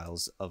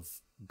profiles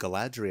of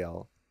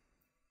Galadriel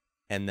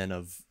and then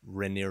of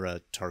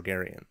Rhaenyra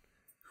Targaryen,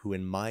 who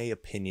in my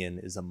opinion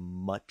is a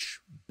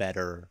much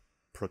better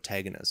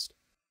protagonist.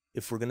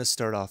 If we're going to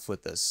start off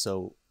with this,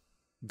 so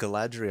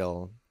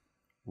Galadriel,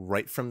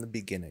 right from the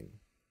beginning,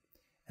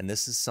 and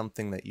this is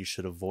something that you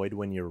should avoid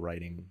when you're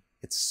writing,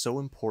 it's so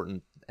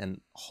important,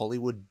 and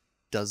Hollywood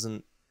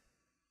doesn't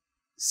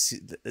see,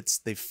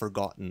 they've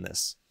forgotten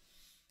this,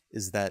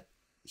 is that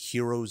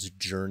hero's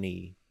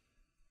journey,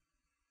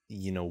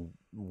 you know,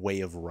 way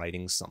of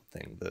writing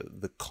something,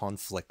 the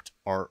conflict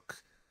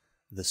arc,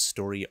 the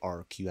story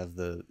arc. You have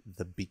the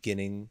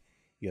beginning,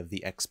 you have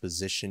the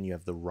exposition, you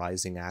have the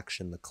rising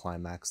action, the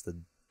climax,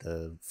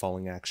 the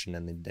falling action,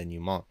 and the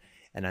denouement.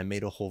 And I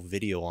made a whole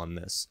video on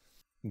this.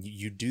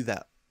 You do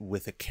that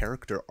with a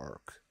character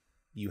arc.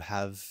 You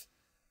have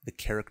the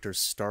characters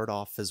start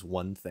off as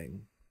one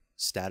thing,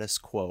 status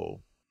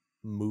quo,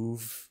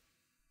 move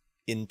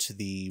into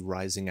the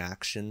rising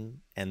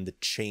action and the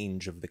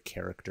change of the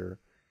character.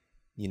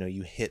 You know,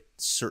 you hit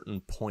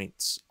certain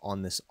points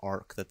on this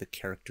arc that the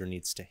character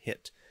needs to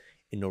hit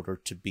in order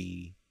to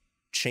be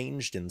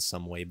changed in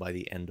some way by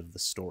the end of the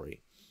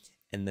story.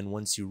 And then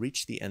once you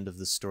reach the end of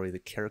the story, the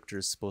character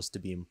is supposed to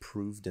be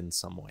improved in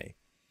some way.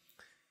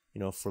 You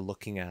know, if we're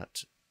looking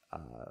at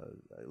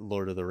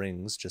Lord of the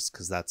Rings, just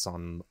because that's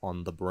on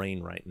the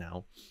brain right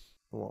now,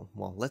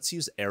 well, let's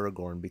use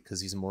Aragorn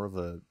because he's more of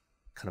a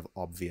kind of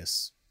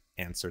obvious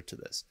answer to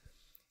this.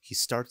 He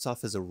starts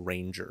off as a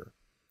ranger.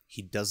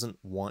 He doesn't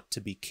want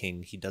to be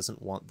king. He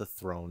doesn't want the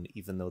throne,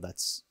 even though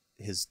that's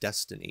his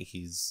destiny.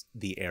 He's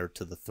the heir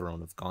to the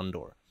throne of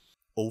Gondor.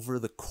 Over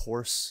the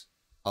course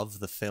of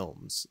the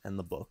films and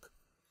the book,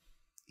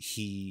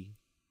 he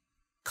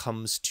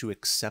comes to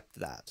accept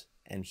that,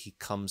 and he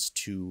comes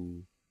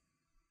to,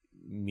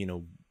 you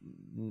know,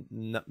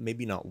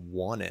 maybe not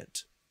want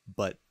it,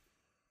 but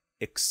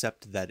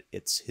accept that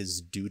it's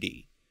his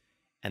duty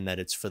and that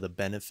it's for the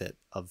benefit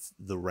of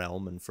the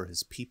realm and for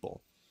his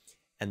people.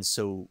 And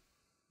so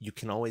you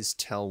can always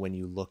tell when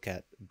you look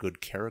at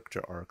good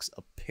character arcs,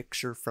 a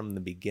picture from the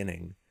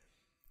beginning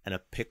and a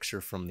picture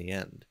from the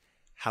end.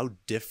 How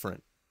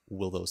different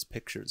will those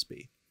pictures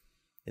be?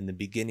 In the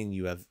beginning,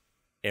 you have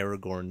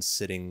Aragorn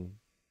sitting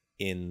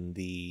in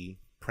the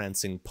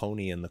prancing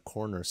pony in the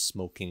corner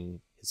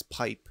smoking his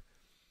pipe.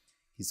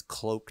 He's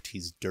cloaked,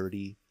 he's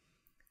dirty.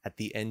 At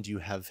the end, you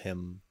have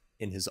him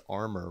in his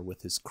armor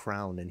with his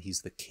crown, and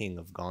he's the king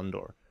of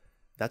Gondor.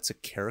 That's a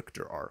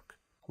character arc.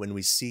 When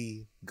we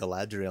see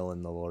Galadriel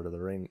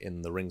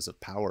in the Rings of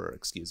Power,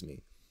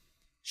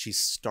 she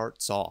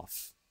starts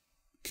off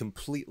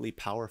completely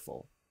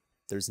powerful.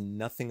 There's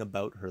nothing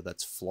about her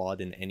that's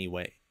flawed in any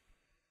way.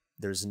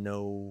 There's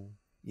no,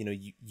 you know,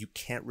 you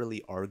can't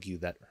really argue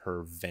that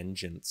her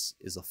vengeance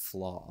is a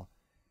flaw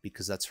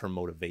because that's her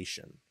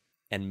motivation.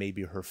 And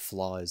maybe her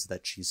flaw is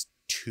that she's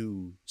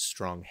too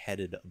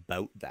strong-headed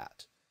about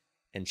that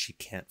and she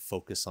can't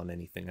focus on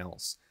anything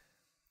else.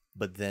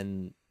 But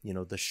then, you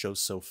know, the show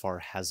so far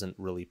hasn't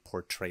really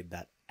portrayed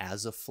that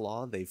as a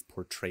flaw. They've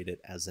portrayed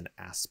it as an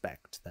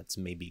aspect that's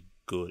maybe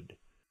good.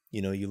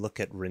 You know, you look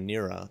at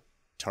Rhaenyra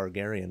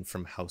Targaryen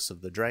from House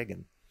of the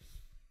Dragon.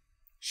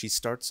 She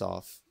starts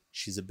off,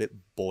 she's a bit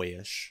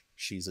boyish.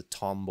 She's a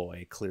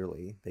tomboy,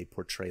 clearly. They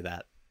portray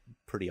that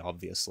pretty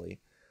obviously.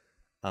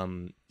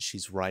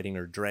 She's riding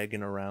her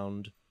dragon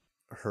around.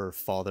 Her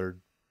father,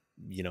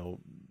 you know,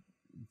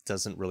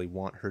 doesn't really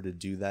want her to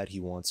do that. He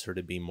wants her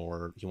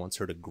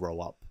to grow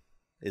up,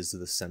 is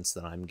the sense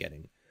that I'm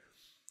getting.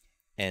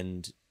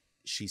 And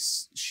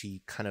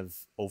she kind of,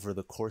 over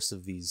the course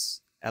of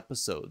these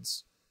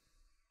episodes,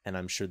 and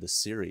I'm sure the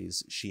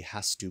series, she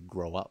has to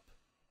grow up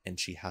and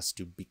she has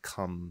to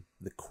become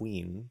the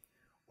queen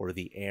or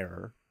the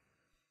heir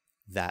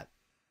that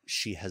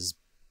she has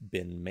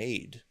been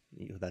made,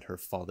 you know, that her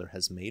father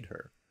has made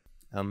her.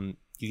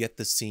 You get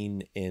the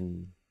scene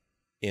in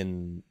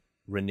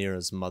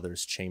Rhaenyra's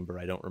mother's chamber.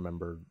 I don't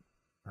remember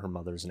her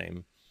mother's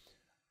name.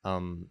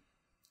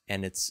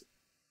 And it's,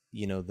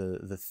 you know,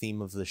 the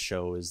theme of the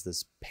show is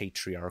this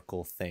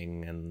patriarchal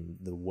thing, and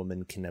the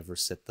woman can never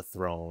sit the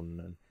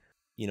throne. And,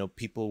 you know,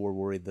 people were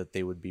worried that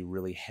they would be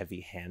really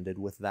heavy-handed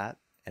with that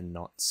and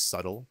not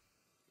subtle.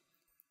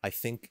 I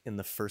think in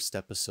the first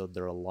episode,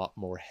 they're a lot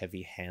more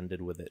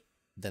heavy-handed with it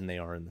than they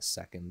are in the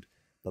second.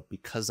 But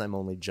because I'm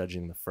only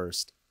judging the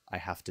first, I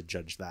have to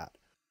judge that.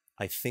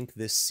 I think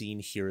this scene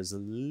here is a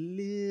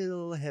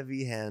little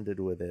heavy-handed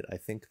with it. I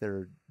think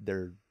they're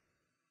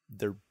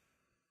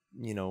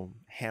you know,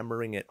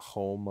 hammering it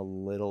home a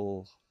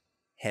little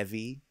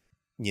heavy.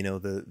 You know,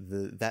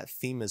 that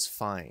theme is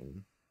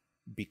fine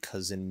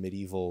because in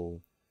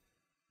medieval,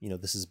 you know,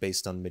 this is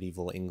based on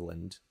medieval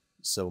England.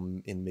 So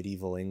in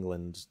medieval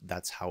England,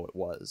 that's how it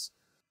was.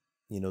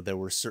 You know, there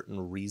were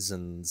certain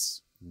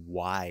reasons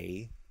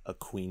why a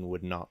queen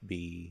would not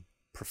be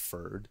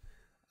preferred.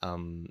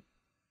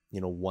 You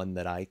know, one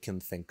that I can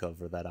think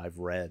of or that I've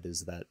read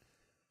is that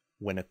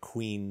when a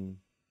queen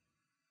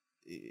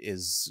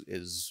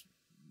is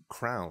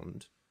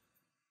crowned,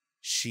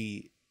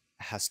 she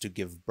has to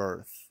give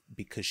birth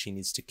because she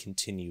needs to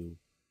continue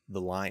the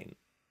line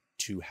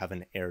to have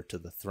an heir to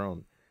the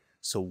throne.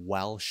 So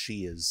while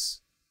she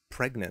is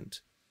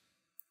pregnant,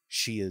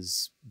 she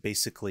is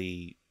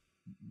basically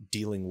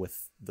dealing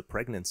with the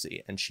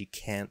pregnancy, and she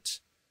can't,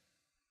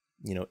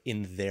 you know,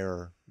 in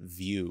their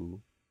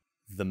view,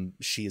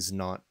 she is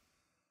not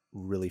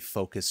really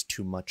focused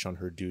too much on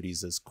her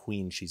duties as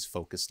queen. She's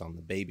focused on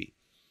the baby,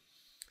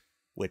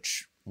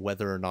 which,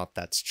 whether or not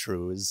that's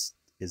true is,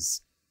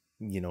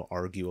 you know,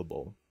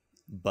 arguable.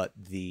 But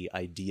the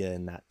idea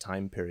in that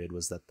time period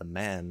was that the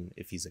man,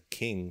 if he's a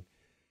king,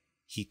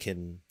 he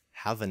can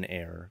have an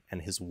heir,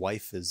 and his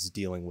wife is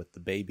dealing with the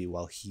baby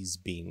while he's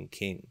being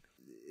king.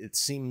 It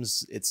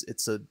seems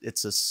it's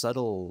a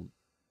subtle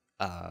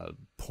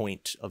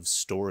point of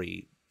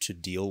story to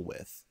deal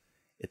with.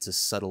 It's a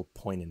subtle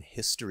point in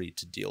history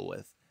to deal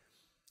with.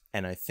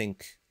 And I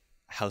think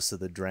House of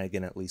the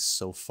Dragon, at least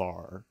so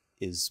far,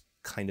 is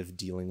kind of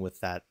dealing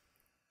with that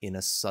in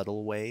a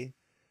subtle way.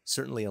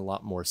 Certainly a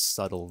lot more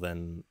subtle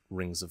than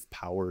Rings of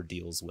Power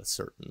deals with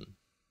certain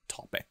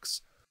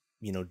topics.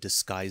 You know,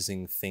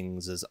 disguising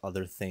things as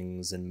other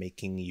things and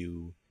making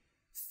you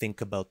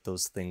think about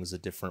those things a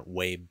different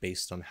way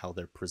based on how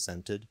they're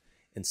presented,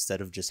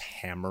 instead of just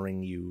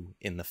hammering you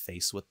in the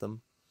face with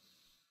them.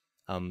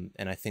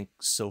 And I think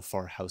so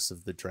far House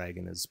of the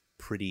Dragon is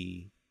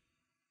pretty,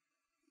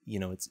 you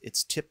know,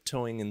 it's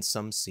tiptoeing in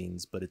some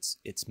scenes, but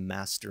it's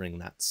mastering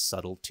that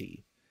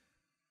subtlety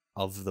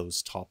of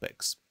those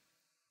topics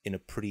in a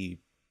pretty,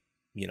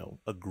 you know,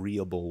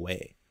 agreeable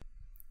way.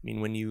 I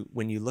mean,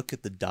 when you look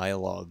at the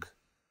dialogue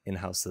in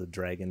House of the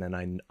Dragon,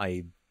 and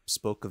I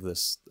spoke of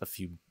this a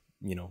few,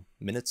 you know,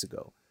 minutes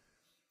ago,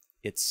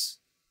 it's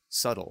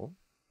subtle,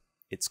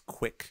 it's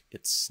quick,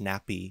 it's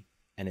snappy,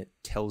 and it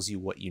tells you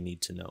what you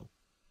need to know.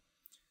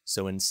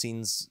 So in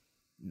scenes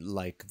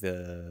like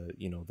the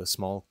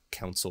small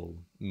council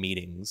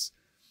meetings,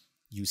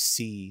 you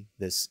see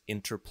this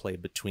interplay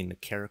between the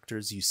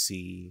characters. You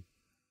see,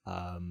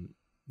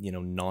 you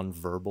know,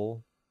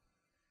 nonverbal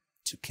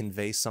to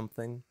convey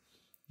something.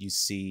 You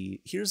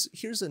see, here's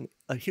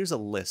a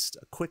list,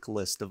 a quick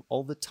list of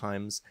all the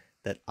times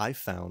that I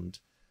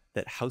found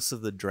that House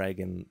of the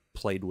Dragon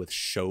played with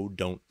show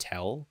don't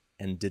tell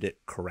and did it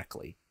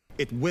correctly.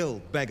 It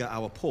will beggar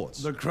our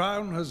ports. The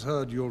Crown has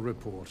heard your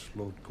report,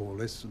 Lord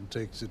Corlys, and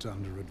takes it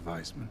under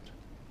advisement.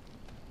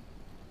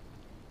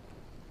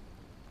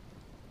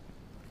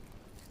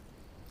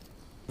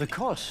 The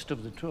cost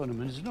of the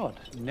tournament is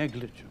not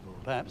negligible.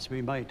 Perhaps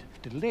we might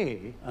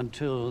delay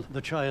until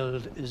the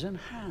child is in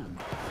hand.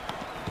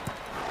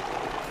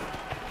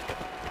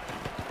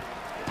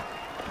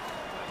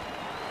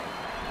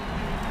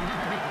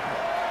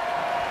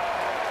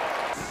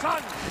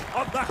 Son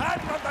of the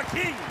hand of the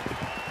king!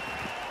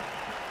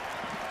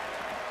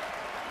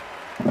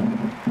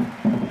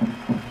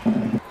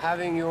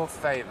 Having your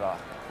favor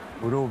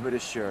would all but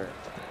assure it.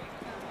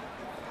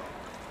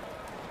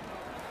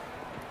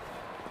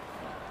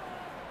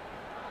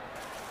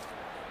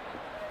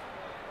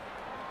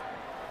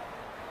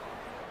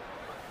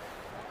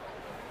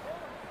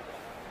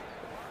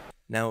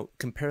 Now,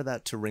 compare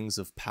that to Rings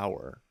of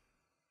Power,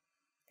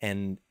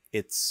 and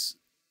it's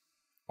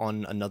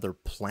on another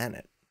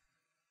planet.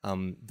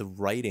 The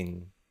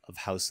writing of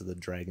House of the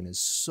Dragon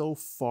is so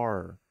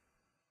far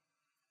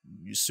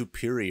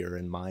superior,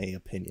 in my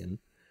opinion,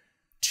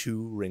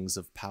 to Rings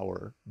of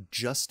Power,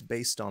 just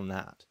based on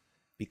that,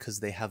 because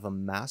they have a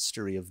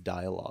mastery of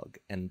dialogue,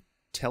 and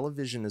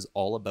television is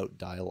all about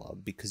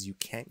dialogue, because you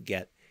can't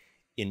get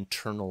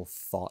internal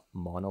thought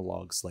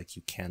monologues like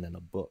you can in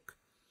a book.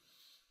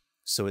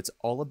 So it's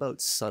all about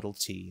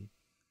subtlety,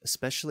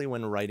 especially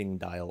when writing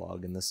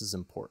dialogue, and this is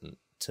important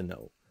to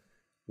know.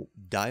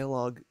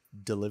 Dialogue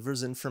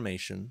delivers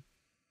information.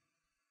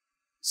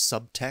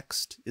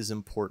 Subtext is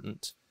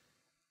important.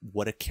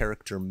 What a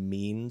character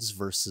means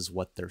versus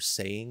what they're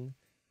saying,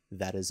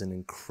 that is an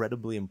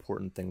incredibly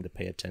important thing to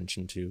pay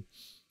attention to.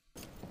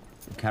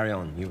 Carry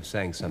on. You were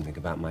saying something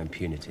about my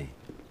impunity.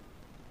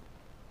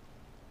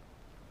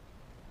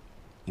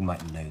 You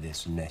mightn't know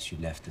this unless you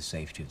left the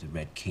safety of the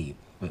Red Keep,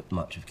 but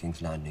much of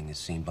King's Landing is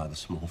seen by the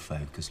small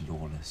folk as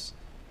lawless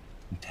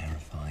and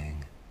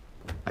terrifying.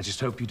 I just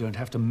hope you don't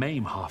have to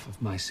maim half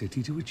of my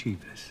city to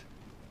achieve this.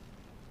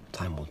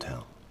 Time will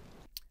tell.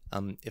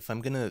 If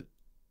I'm gonna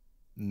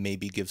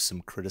maybe give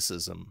some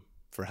criticism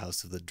for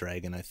House of the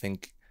Dragon, I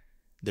think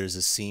there's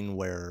a scene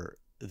where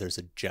there's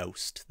a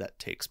joust that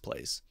takes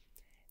place,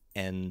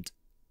 and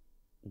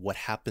what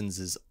happens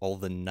is all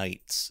the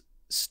knights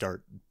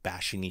start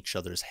bashing each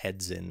other's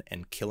heads in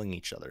and killing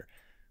each other,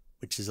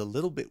 which is a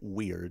little bit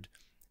weird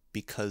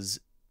because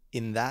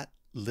in that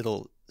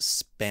little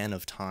span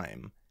of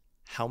time,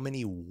 how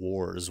many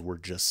wars were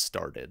just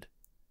started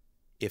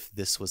if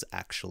this was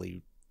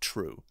actually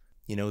true?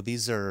 You know,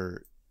 these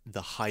are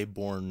the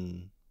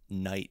highborn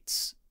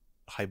knights,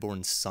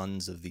 highborn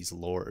sons of these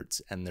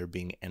lords, and they're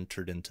being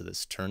entered into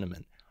this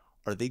tournament.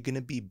 Are they going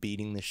to be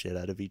beating the shit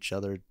out of each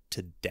other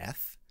to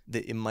death?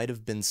 It might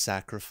have been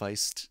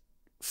sacrificed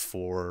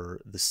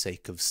for the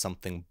sake of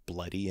something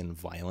bloody and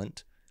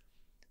violent,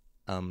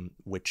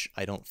 which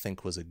I don't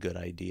think was a good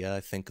idea. I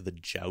think the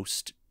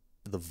joust,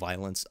 the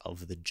violence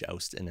of the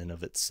joust in and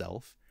of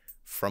itself,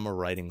 from a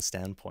writing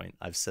standpoint,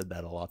 I've said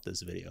that a lot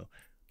this video,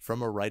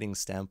 from a writing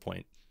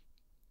standpoint,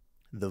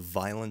 the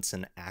violence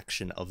and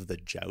action of the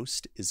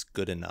joust is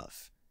good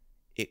enough.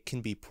 It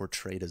can be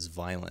portrayed as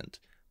violent,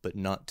 but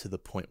not to the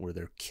point where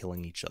they're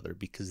killing each other,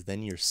 because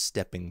then you're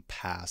stepping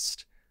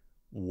past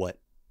what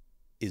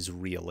is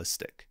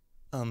realistic.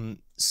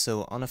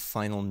 So on a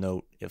final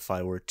note, if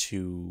I were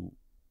to,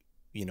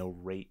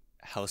 rate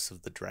House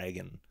of the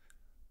Dragon,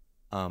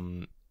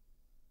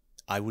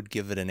 I would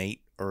give it an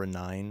 8 or a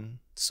 9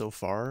 so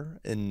far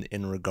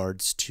in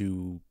regards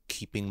to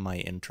keeping my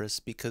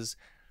interest, because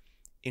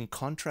in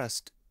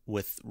contrast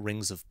with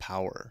Rings of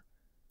Power,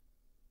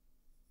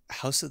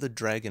 House of the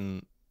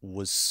Dragon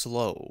was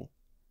slow,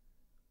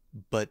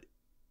 but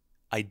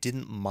I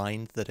didn't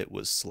mind that it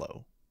was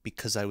slow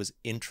because I was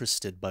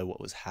interested by what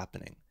was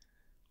happening.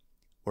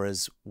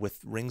 Whereas with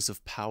Rings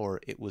of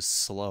Power, it was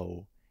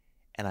slow,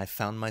 and I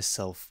found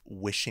myself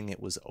wishing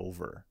it was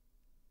over.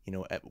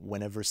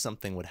 Whenever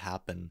something would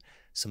happen,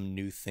 some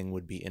new thing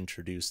would be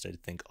introduced,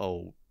 I'd think,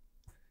 oh,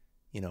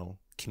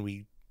 can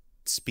we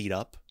speed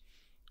up?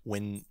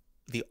 When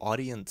the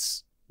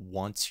audience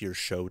wants your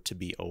show to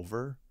be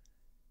over,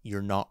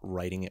 you're not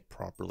writing it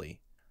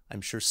properly.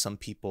 I'm sure some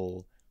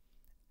people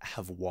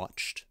have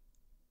watched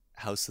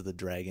House of the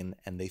Dragon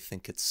and they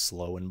think it's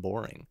slow and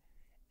boring,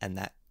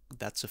 and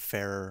that's a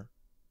fair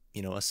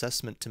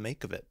assessment to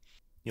make of it.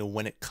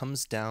 When it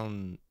comes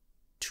down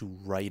to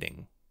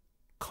writing,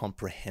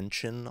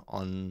 comprehension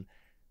on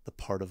the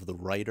part of the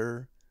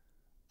writer,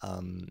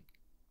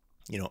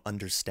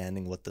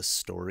 understanding what the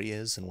story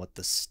is and what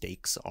the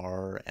stakes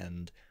are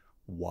and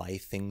why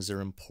things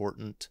are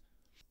important,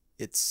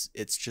 it's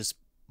just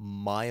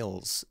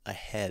miles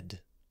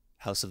ahead.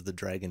 House of the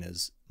Dragon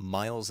is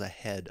miles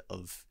ahead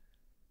of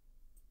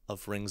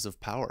Rings of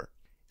Power.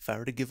 If I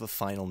were to give a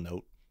final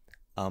note,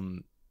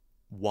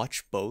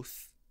 watch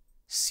both,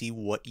 see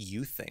what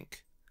you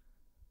think,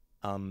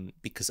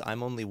 because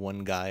I'm only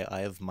one guy. I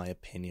have my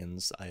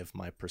opinions, I have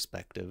my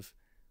perspective,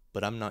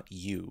 but I'm not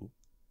you,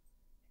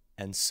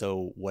 and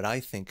so what I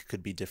think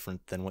could be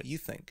different than what you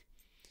think.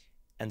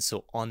 And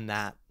so on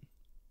that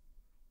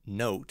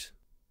note,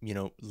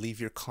 leave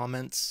your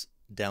comments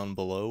down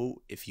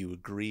below if you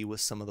agree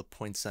with some of the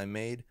points I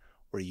made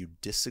or you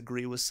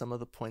disagree with some of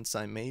the points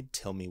I made.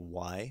 Tell me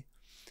why.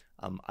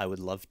 I would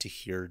love to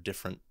hear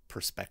different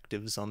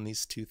perspectives on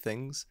these two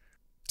things.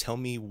 Tell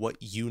me what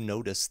you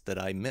noticed that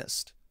I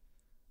missed.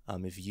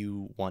 If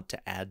you want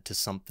to add to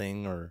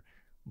something or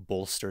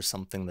bolster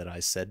something that I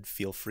said,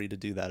 feel free to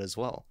do that as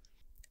well.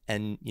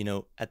 And,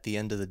 at the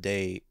end of the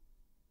day,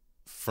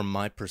 from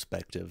my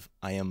perspective,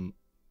 I am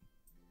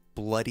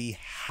bloody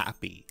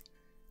happy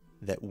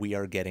that we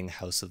are getting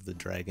House of the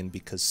Dragon,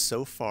 because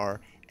so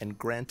far, and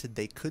granted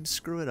they could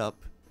screw it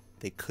up,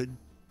 they could,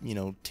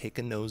 take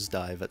a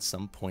nosedive at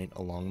some point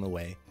along the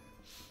way,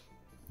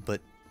 but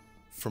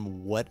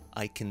from what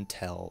I can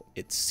tell,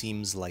 it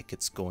seems like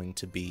it's going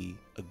to be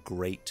a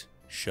great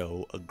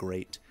show, a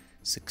great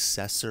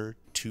successor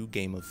to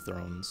Game of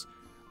Thrones.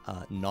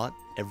 Not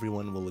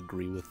everyone will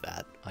agree with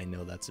that. I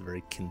know that's a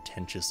very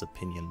contentious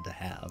opinion to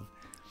have,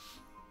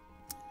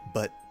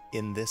 but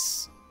in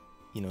this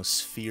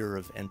sphere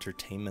of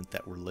entertainment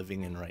that we're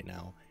living in right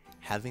now,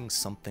 having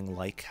something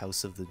like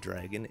House of the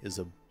Dragon is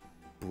a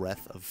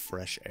breath of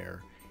fresh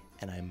air,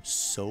 and I'm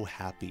so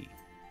happy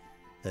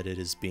that it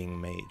is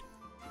being made.